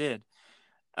did. It did.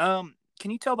 Can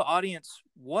you tell the audience,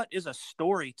 what is a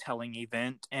storytelling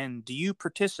event, and do you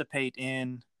participate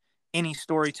in any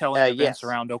storytelling events yes.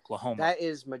 around Oklahoma? That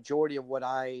is majority of what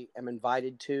I am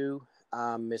invited to,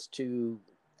 is to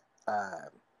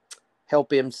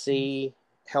help MC,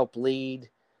 help lead,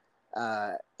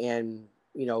 and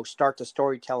start the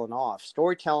storytelling off.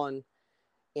 Storytelling,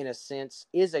 in a sense,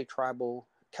 is a tribal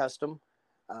custom.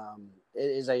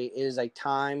 It is a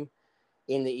time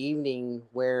in the evening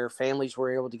where families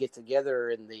were able to get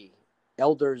together, and the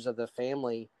elders of the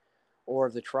family or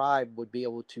of the tribe would be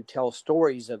able to tell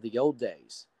stories of the old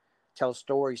days, tell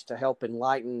stories to help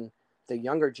enlighten the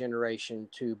younger generation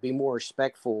to be more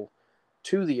respectful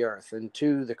to the earth and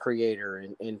to the creator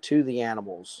and to the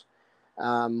animals.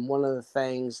 One of the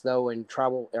things, though, in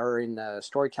tribal or in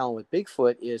storytelling with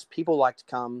Bigfoot is people like to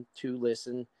come to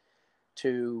listen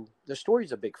to the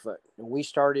stories of Bigfoot. And we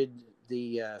started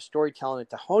the storytelling at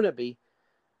the Honobbe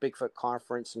Bigfoot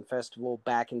Conference and Festival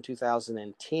back in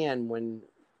 2010 when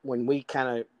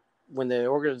the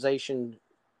organization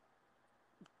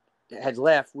had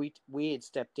left, we had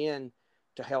stepped in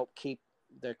to help keep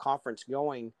the conference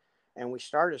going, and we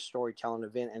started a storytelling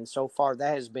event. And so far,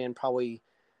 that has been probably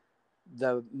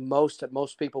the most that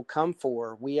most people come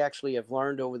for. We actually have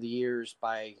learned over the years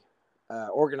by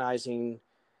organizing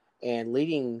and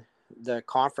leading the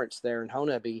conference there in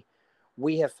Honobbe.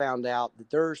 We have found out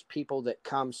that there's people that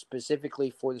come specifically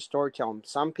for the storytelling.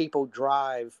 Some people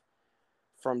drive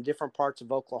from different parts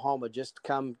of Oklahoma just to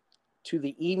come to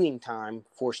the evening time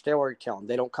for storytelling.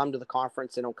 They don't come to the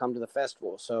conference. They don't come to the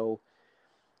festival. So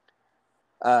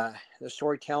the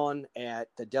storytelling at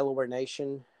the Delaware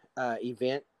Nation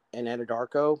event in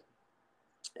Anadarko,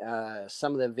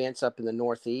 some of the events up in the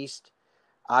Northeast,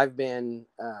 I've been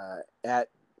at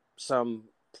some,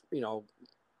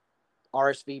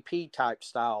 RSVP type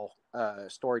style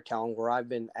storytelling where I've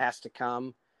been asked to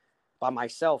come by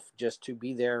myself just to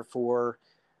be there for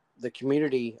the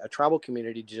community, a tribal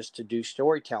community, just to do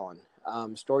storytelling.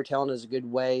 Storytelling is a good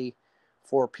way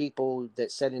for people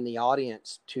that sit in the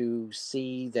audience to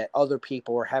see that other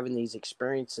people are having these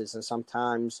experiences. And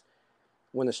sometimes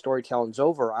when the storytelling's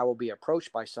over, I will be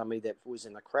approached by somebody that was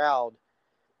in the crowd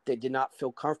that did not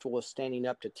feel comfortable with standing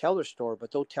up to tell their story,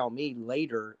 but they'll tell me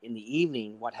later in the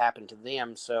evening what happened to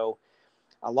them. So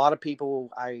a lot of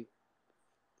people I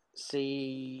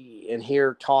see and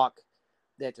hear talk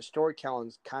that the storytelling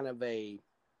is kind of a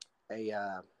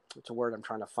what's a word I'm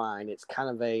trying to find? It's kind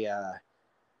of I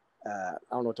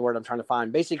don't know what the word I'm trying to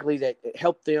find. Basically, that it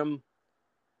helped them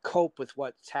cope with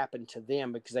what's happened to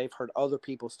them because they've heard other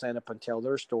people stand up and tell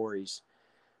their stories.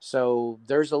 So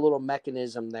there's a little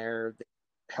mechanism there that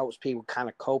helps people kind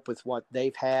of cope with what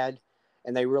they've had,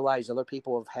 and they realize other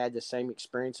people have had the same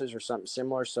experiences or something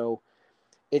similar. So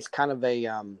it's kind of I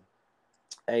don't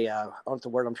know the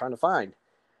word I'm trying to find.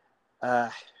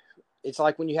 It's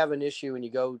like when you have an issue and you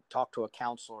go talk to a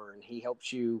counselor and he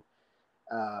helps you.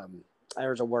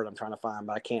 There's a word I'm trying to find,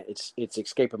 but I can't. It's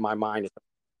escaping my mind.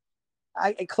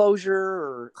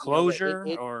 Closure.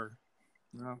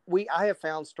 I have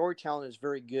found storytelling is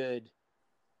very good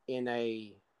in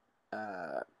a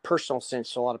personal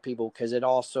sense to a lot of people because it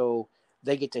also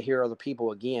they get to hear other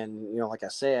people again. Like I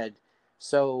said,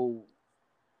 so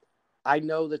I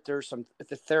know that there's some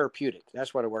therapeutic.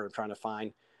 That's what a word I'm trying to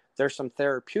find. There's some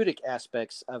therapeutic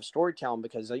aspects of storytelling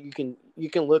because you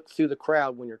can look through the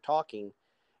crowd when you're talking,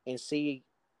 and see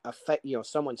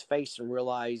someone's face and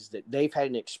realize that they've had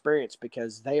an experience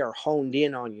because they are honed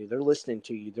in on you. They're listening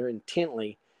to you. They're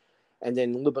intently. And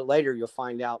then a little bit later, you'll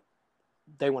find out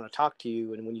they want to talk to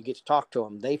you. And when you get to talk to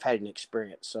them, they've had an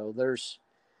experience. So there's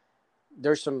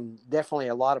definitely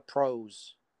a lot of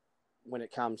pros when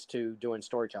it comes to doing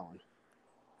storytelling.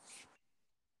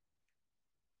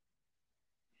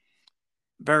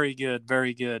 Very good,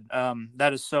 very good.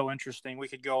 That is so interesting. We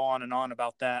could go on and on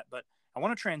about that, but I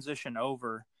want to transition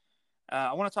over.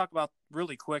 I want to talk about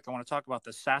really quick. I want to talk about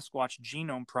the Sasquatch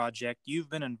Genome Project. You've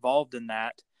been involved in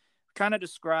that. Kind of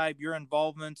describe your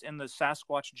involvement in the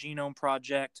Sasquatch Genome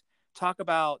Project. Talk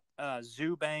about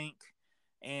Zoo Bank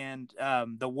and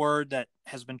the word that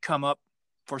has been come up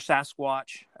for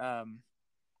Sasquatch,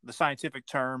 the scientific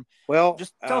term. Well,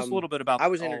 just tell us a little bit about I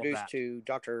was all of introduced that. to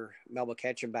Dr. Melba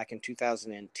Ketchum back in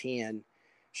 2010.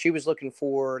 She was looking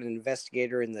for an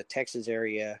investigator in the Texas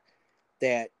area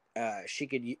that she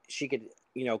could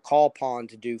call upon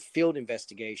to do field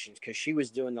investigations, because she was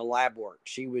doing the lab work.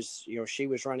 She was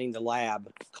running the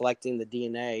lab, collecting the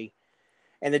DNA,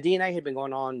 and the DNA had been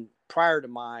going on prior to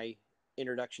my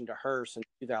introduction to her since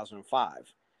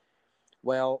 2005.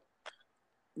 Well,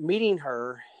 meeting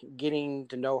her, getting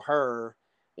to know her,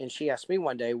 and she asked me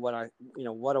one day what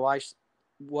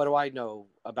do I know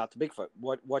about the Bigfoot?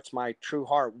 What's my true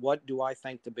heart? What do I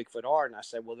think the Bigfoot are? And I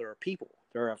said, well, they're a people.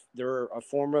 They're a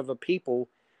form of a people,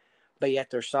 but yet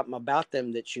there's something about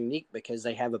them that's unique because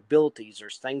they have abilities.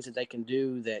 There's things that they can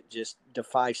do that just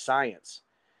defy science.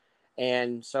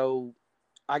 And so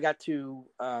I got to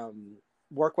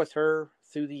work with her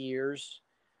through the years,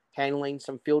 handling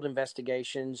some field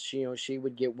investigations. She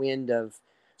would get wind of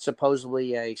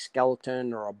supposedly a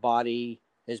skeleton or a body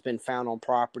has been found on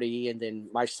property, and then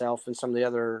myself and some of the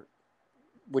other,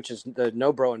 which is the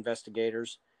NOBRO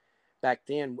investigators back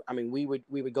then, I mean, we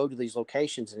would go to these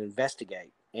locations and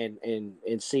investigate and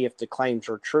see if the claims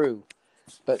are true.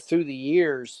 But through the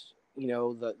years,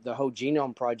 the whole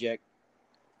Genome Project,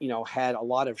 had a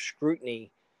lot of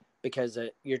scrutiny because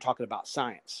you're talking about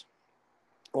science.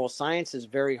 Well, science is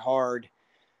very hard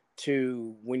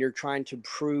to, when you're trying to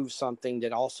prove something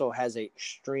that also has a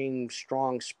extreme,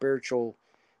 strong spiritual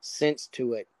sense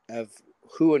to it of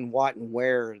who and what and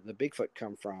where the Bigfoot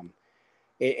come from.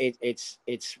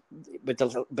 But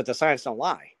the science don't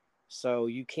lie. So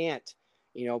you can't,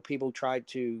 people try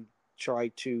to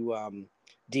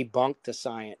debunk the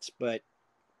science, but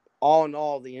all in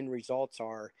all, the end results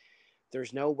are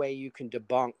there's no way you can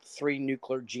debunk 3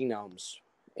 nuclear genomes.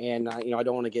 And, I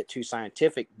don't want to get too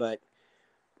scientific, but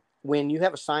when you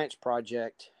have a science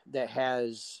project that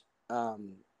has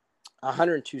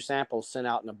 102 samples sent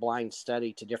out in a blind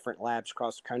study to different labs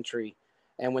across the country,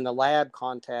 and when the lab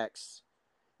contacts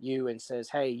you and says,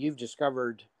 hey, you've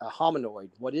discovered a hominoid,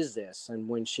 what is this? And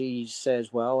when she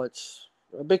says, well, it's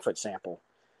a Bigfoot sample,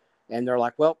 and they're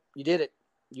like, well, you did it,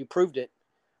 you proved it,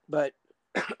 but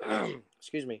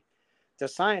excuse me, the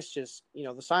science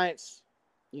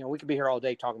we could be here all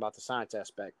day talking about the science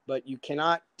aspect, but you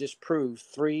cannot disprove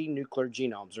 3 nuclear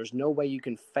genomes. There's no way you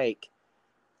can fake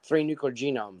 3 nuclear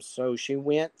genomes. So she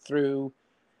went through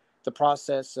the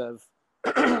process of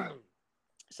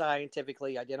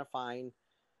scientifically identifying,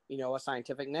 a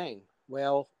scientific name.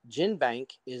 Well,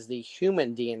 GenBank is the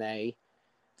human DNA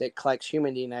that collects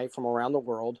human DNA from around the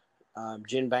world.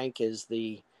 GenBank is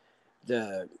the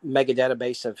mega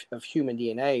database of human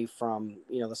DNA from,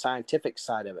 the scientific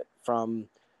side of it, from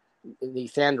the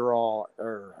Thanderol,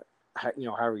 or,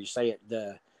 however you say it,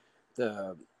 the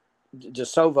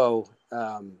DeSovo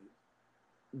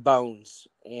bones,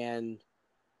 and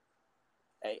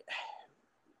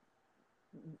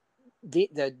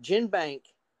the GenBank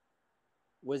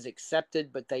was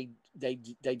accepted, but they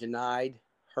denied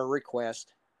her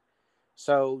request.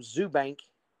 So ZooBank,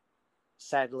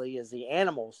 sadly, is the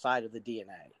animal side of the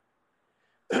DNA.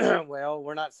 Well,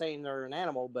 we're not saying they're an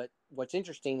animal, but what's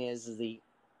interesting is the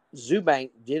ZooBank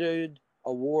did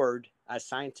award a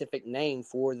scientific name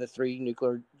for the 3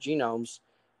 nuclear genomes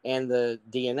and the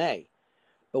DNA.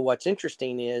 But what's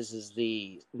interesting is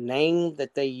the name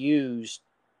that they used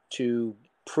to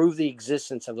prove the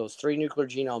existence of those 3 nuclear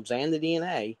genomes and the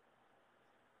DNA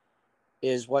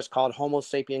is what's called Homo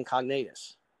sapien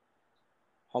cognatus.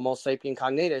 Homo sapien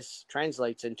cognatus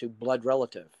translates into blood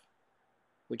relative,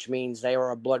 which means they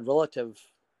are a blood relative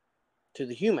to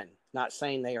the human, not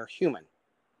saying they are human.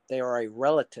 They are a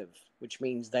relative, which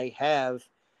means they have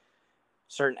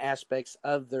certain aspects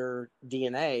of their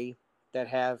DNA that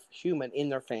have human in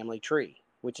their family tree,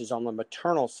 which is on the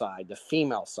maternal side, the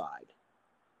female side.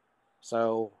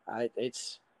 So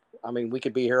we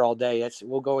could be here all day.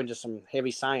 We'll go into some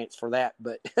heavy science for that,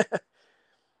 but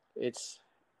it's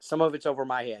some of it's over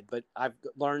my head, but I've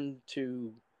learned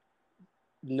to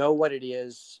know what it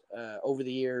is over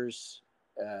the years.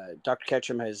 Dr.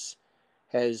 Ketchum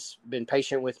has been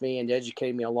patient with me and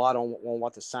educated me a lot on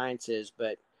what the science is,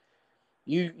 but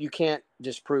you can't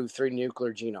disprove 3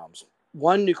 nuclear genomes.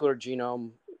 1 nuclear genome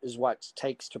is what it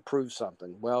takes to prove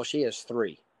something. Well, she has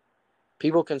 3.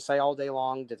 People can say all day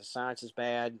long that the science is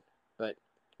bad, but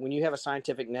when you have a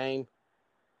scientific name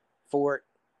for it,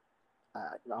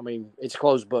 I mean, it's a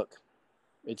closed book.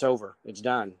 It's over. It's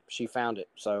done. She found it.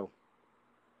 So.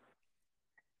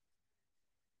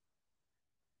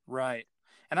 Right.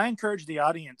 And I encourage the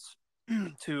audience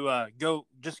to go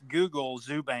just Google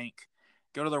ZooBank,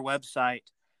 go to their website,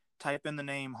 type in the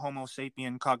name Homo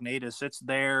sapien cognatus. It's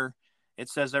there. It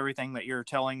says everything that you're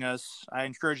telling us. I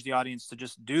encourage the audience to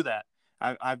just do that.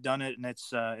 I've done it, and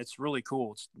it's really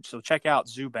cool. So check out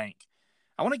ZooBank.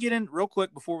 I want to get in real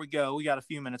quick before we go. We got a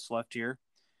few minutes left here.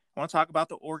 I want to talk about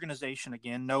the organization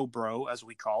again, No Bro, as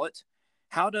we call it.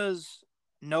 How does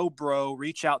No Bro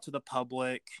reach out to the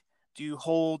public? Do you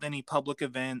hold any public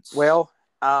events? Well,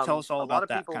 tell us all about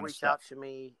that kind of stuff. A lot of people reach out to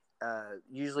me,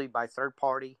 usually by third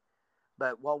party.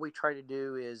 But what we try to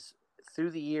do is,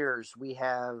 through the years, we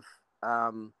have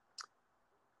a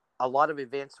lot of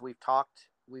events we've talked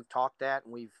at,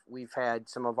 and we've had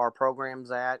some of our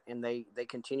programs at, and they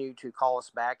continue to call us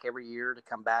back every year to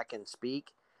come back and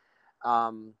speak.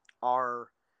 Our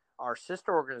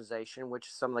sister organization, which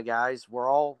is some of the guys, we're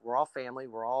all family.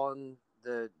 We're all in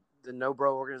the No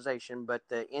Bro organization, but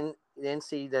the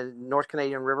NC, the North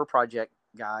Canadian River Project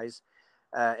guys,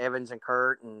 Evans and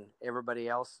Kurt and everybody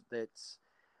else that's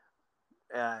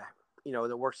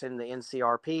that works in the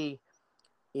NCRP,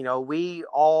 we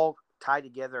all tie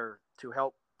together to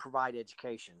help provide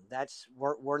education.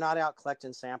 We're not out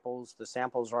collecting samples. The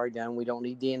samples are already done. We don't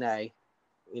need DNA.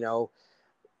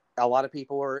 A lot of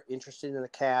people are interested in the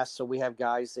cast, so we have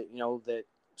guys that that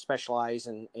specialize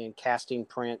in casting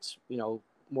prints.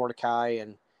 Mordecai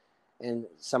and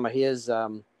some of his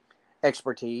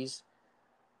expertise,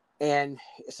 and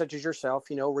such as yourself,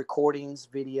 recordings,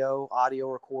 video, audio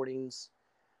recordings,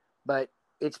 but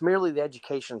it's merely the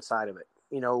education side of it.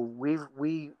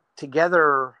 We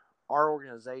together, our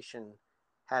organization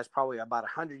has probably about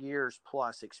 100 years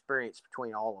plus experience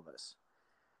between all of us.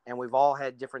 And we've all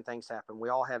had different things happen. We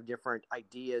all have different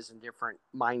ideas and different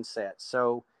mindsets.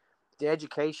 So the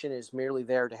education is merely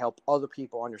there to help other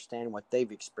people understand what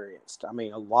they've experienced. I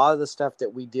mean, a lot of the stuff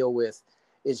that we deal with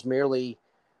is merely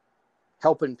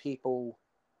helping people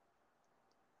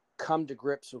come to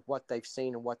grips with what they've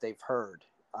seen and what they've heard.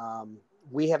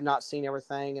 We have not seen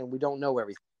everything, and we don't know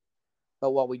everything.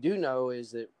 But what we do know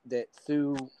is that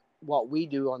through what we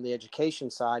do on the education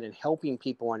side and helping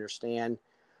people understand,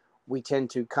 we tend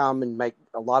to come and make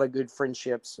a lot of good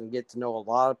friendships and get to know a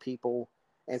lot of people.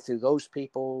 And through those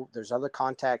people, there's other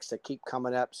contacts that keep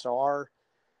coming up. So our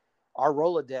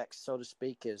Rolodex, so to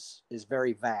speak, is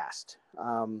very vast.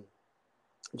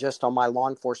 Just on my law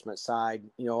enforcement side,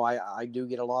 I do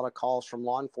get a lot of calls from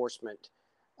law enforcement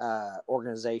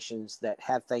organizations that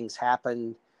have things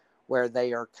happen where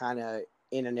they are kind of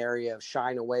in an area of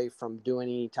shying away from doing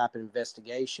any type of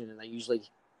investigation, and they usually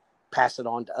pass it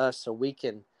on to us so we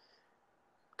can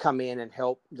come in and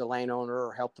help the landowner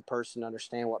or help the person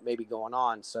understand what may be going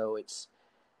on. So it's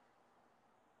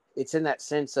in that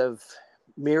sense of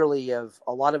merely of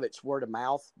a lot of it's word of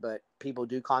mouth, but people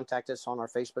do contact us on our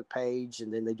Facebook page,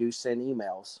 and then they do send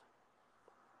emails.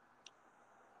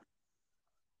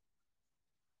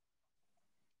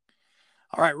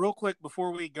 All right, real quick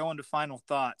before we go into final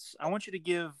thoughts, I want you to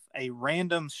give a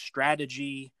random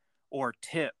strategy or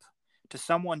tip to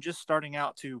someone just starting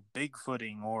out to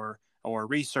Bigfooting or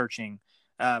researching.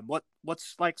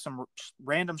 What's like some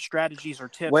random strategies or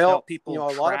tips to help people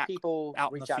a lot of people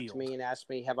reach out field? to me and ask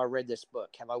me, have I read this book?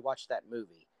 Have I watched that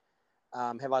movie?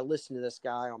 Have I listened to this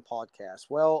guy on podcasts?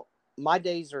 Well, my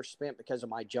days are spent because of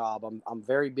my job. I'm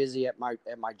very busy at my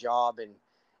job, and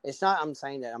it's not, I'm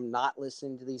saying that I'm not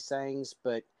listening to these things,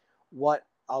 but what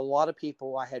a lot of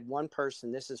people, I had one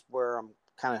person, this is where I'm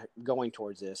kind of going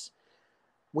towards this.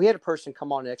 We had a person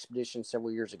come on an expedition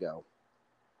several years ago,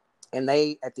 and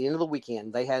they, at the end of the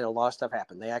weekend, they had a lot of stuff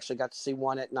happen. They actually got to see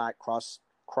one at night cross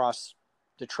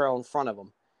the trail in front of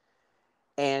them.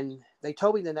 And they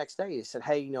told me the next day, they said,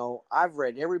 hey, I've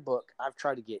read every book. I've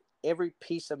tried to get every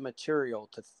piece of material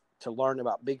to learn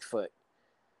about Bigfoot.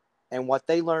 And what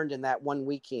they learned in that one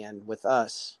weekend with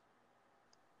us,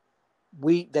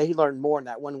 they learned more in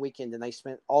that one weekend than they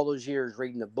spent all those years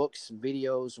reading the books and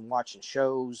videos and watching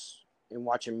shows and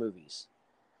watching movies.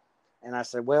 And I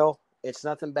said, well, it's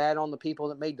nothing bad on the people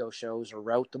that made those shows or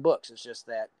wrote the books. It's just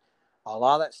that A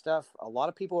lot of that stuff, a lot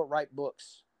of people that write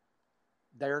books,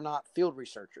 they're not field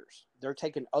researchers. They're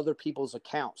taking other people's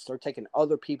accounts. They're taking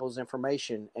other people's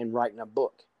information and writing a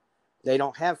book. They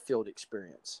don't have field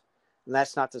experience. And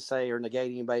that's not to say or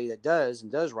negate anybody that does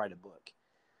and does write a book.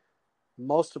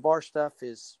 Most of our stuff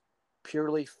is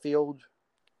purely field,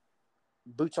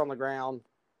 boots on the ground,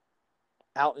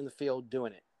 out in the field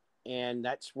doing it. And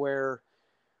that's where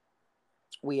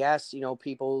we ask,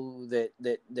 people that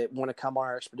want to come on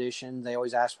our expedition. They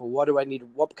always ask, well, what do I need?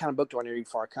 What kind of book do I need to read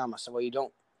before I come? I said, well,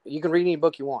 you can read any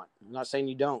book you want. I'm not saying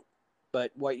you don't,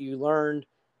 but what you learn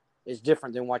is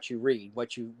different than what you read.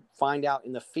 What you find out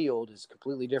in the field is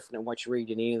completely different than what you read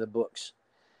in any of the books.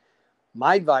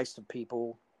 My advice to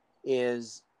people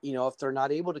is, if they're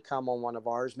not able to come on one of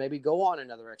ours, maybe go on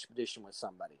another expedition with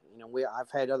somebody.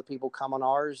 I've had other people come on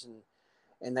ours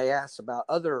and they ask about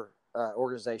other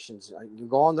organizations. You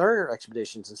go on their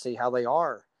expeditions and see how they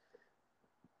are.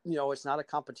 It's not a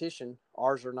competition.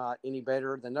 Ours are not any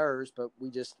better than theirs, but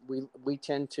we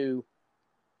tend to,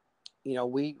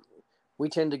 we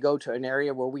tend to go to an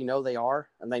area where we know they are,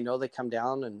 and they know they come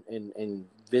down and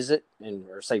visit,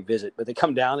 but they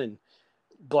come down and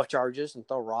bluff charges and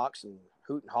throw rocks and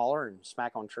hoot and holler and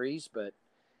smack on trees. But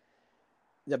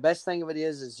the best thing of it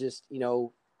is just,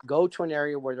 go to an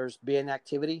area where there's been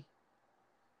activity,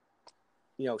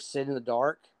 sit in the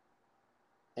dark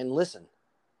and listen.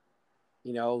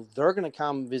 They're going to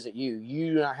come visit you.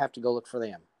 You do not have to go look for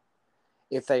them.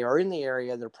 If they are in the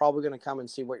area, they're probably going to come and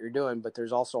see what you're doing, but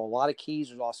there's also a lot of keys.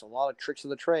 There's also a lot of tricks of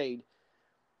the trade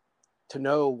to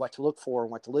know what to look for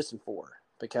and what to listen for,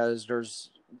 because there's,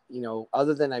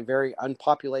 other than a very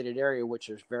unpopulated area, which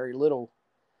is very little,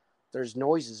 there's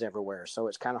noises everywhere. So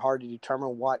it's kind of hard to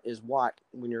determine what is what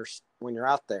when you're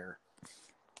out there.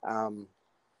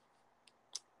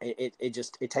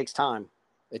 It takes time.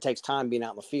 It takes time being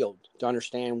out in the field to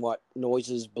understand what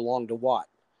noises belong to what.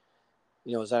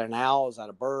 Is that an owl? Is that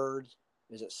a bird?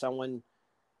 Is it someone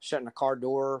shutting a car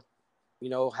door,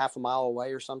 half a mile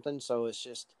away or something? So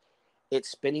it's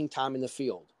spending time in the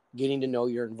field, getting to know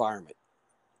your environment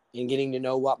and getting to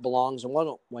know what belongs and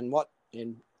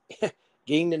and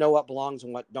getting to know what belongs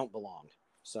and what don't belong.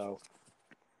 So.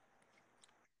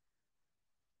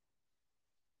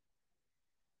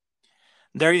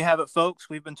 There you have it, folks.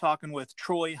 We've been talking with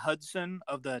Troy Hudson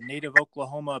of the Native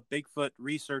Oklahoma Bigfoot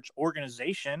Research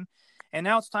Organization. And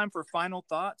now it's time for final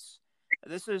thoughts.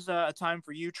 This is a time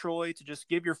for you, Troy, to just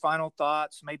give your final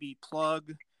thoughts, maybe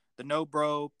plug the No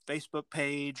Bro Facebook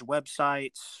page,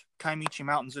 websites, Kaimichi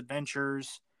Mountains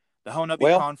Adventures, the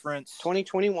Honabi Conference.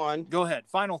 2021. Go ahead.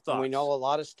 Final thoughts. And we know a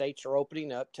lot of states are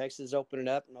opening up. Texas is opening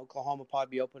up, and Oklahoma will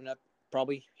probably be opening up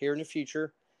probably here in the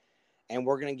future. And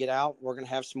we're going to get out. We're going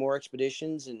to have some more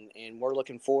expeditions, and we're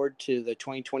looking forward to the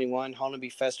 2021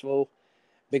 Honabi Festival,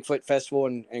 Bigfoot Festival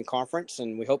and Conference.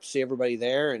 And we hope to see everybody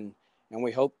there. And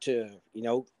we hope to,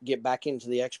 get back into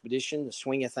the expedition, the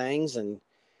swing of things, and,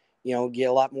 get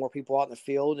a lot more people out in the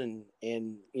field. And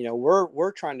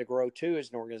we're trying to grow too as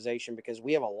an organization, because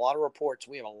we have a lot of reports.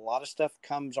 We have a lot of stuff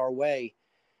comes our way,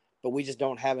 but we just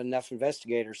don't have enough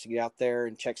investigators to get out there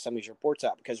and check some of these reports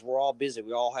out, because we're all busy.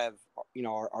 We all have,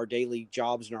 our daily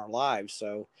jobs in our lives.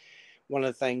 So one of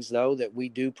the things, though, that we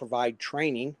do provide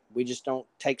training. We just don't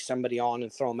take somebody on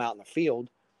and throw them out in the field.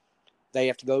 They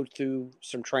have to go through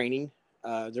some training.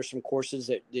 There's some courses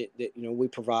that we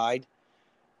provide.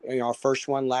 Our first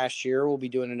one last year, we'll be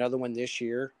doing another one this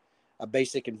year, a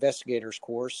basic investigators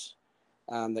course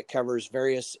that covers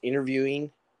various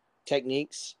interviewing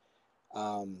techniques,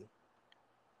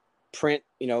 print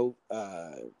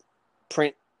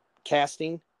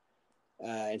casting,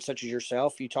 and such as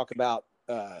yourself. You talk about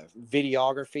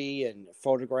videography and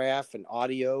photograph and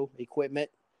audio equipment,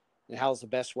 and how's the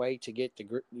best way to get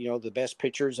the best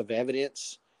pictures of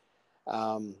evidence.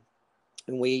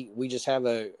 And we just have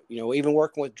even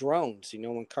working with drones,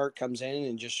 when Kurt comes in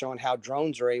and just showing how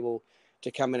drones are able to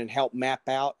come in and help map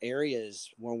out areas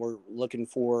when we're looking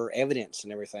for evidence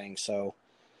and everything. So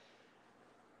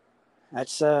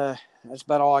that's about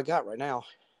all I got right now.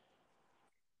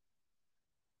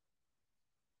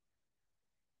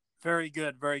 Very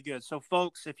good. Very good. So,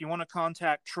 folks, if you want to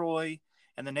contact Troy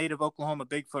and the Native Oklahoma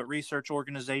Bigfoot Research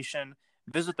Organization,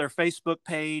 visit their Facebook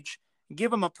page, give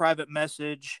them a private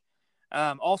message.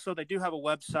 Also, they do have a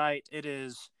website. It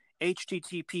is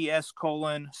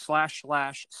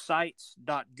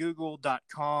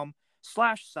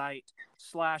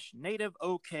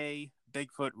https://sites.google.com/site/NativeOK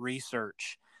Bigfoot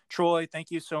Research. Troy,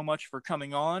 thank you so much for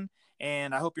coming on,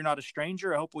 and I hope you're not a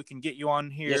stranger. I hope we can get you on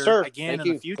here again in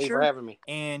the future. Thank you for having me.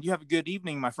 And you have a good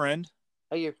evening, my friend.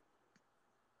 Thank you.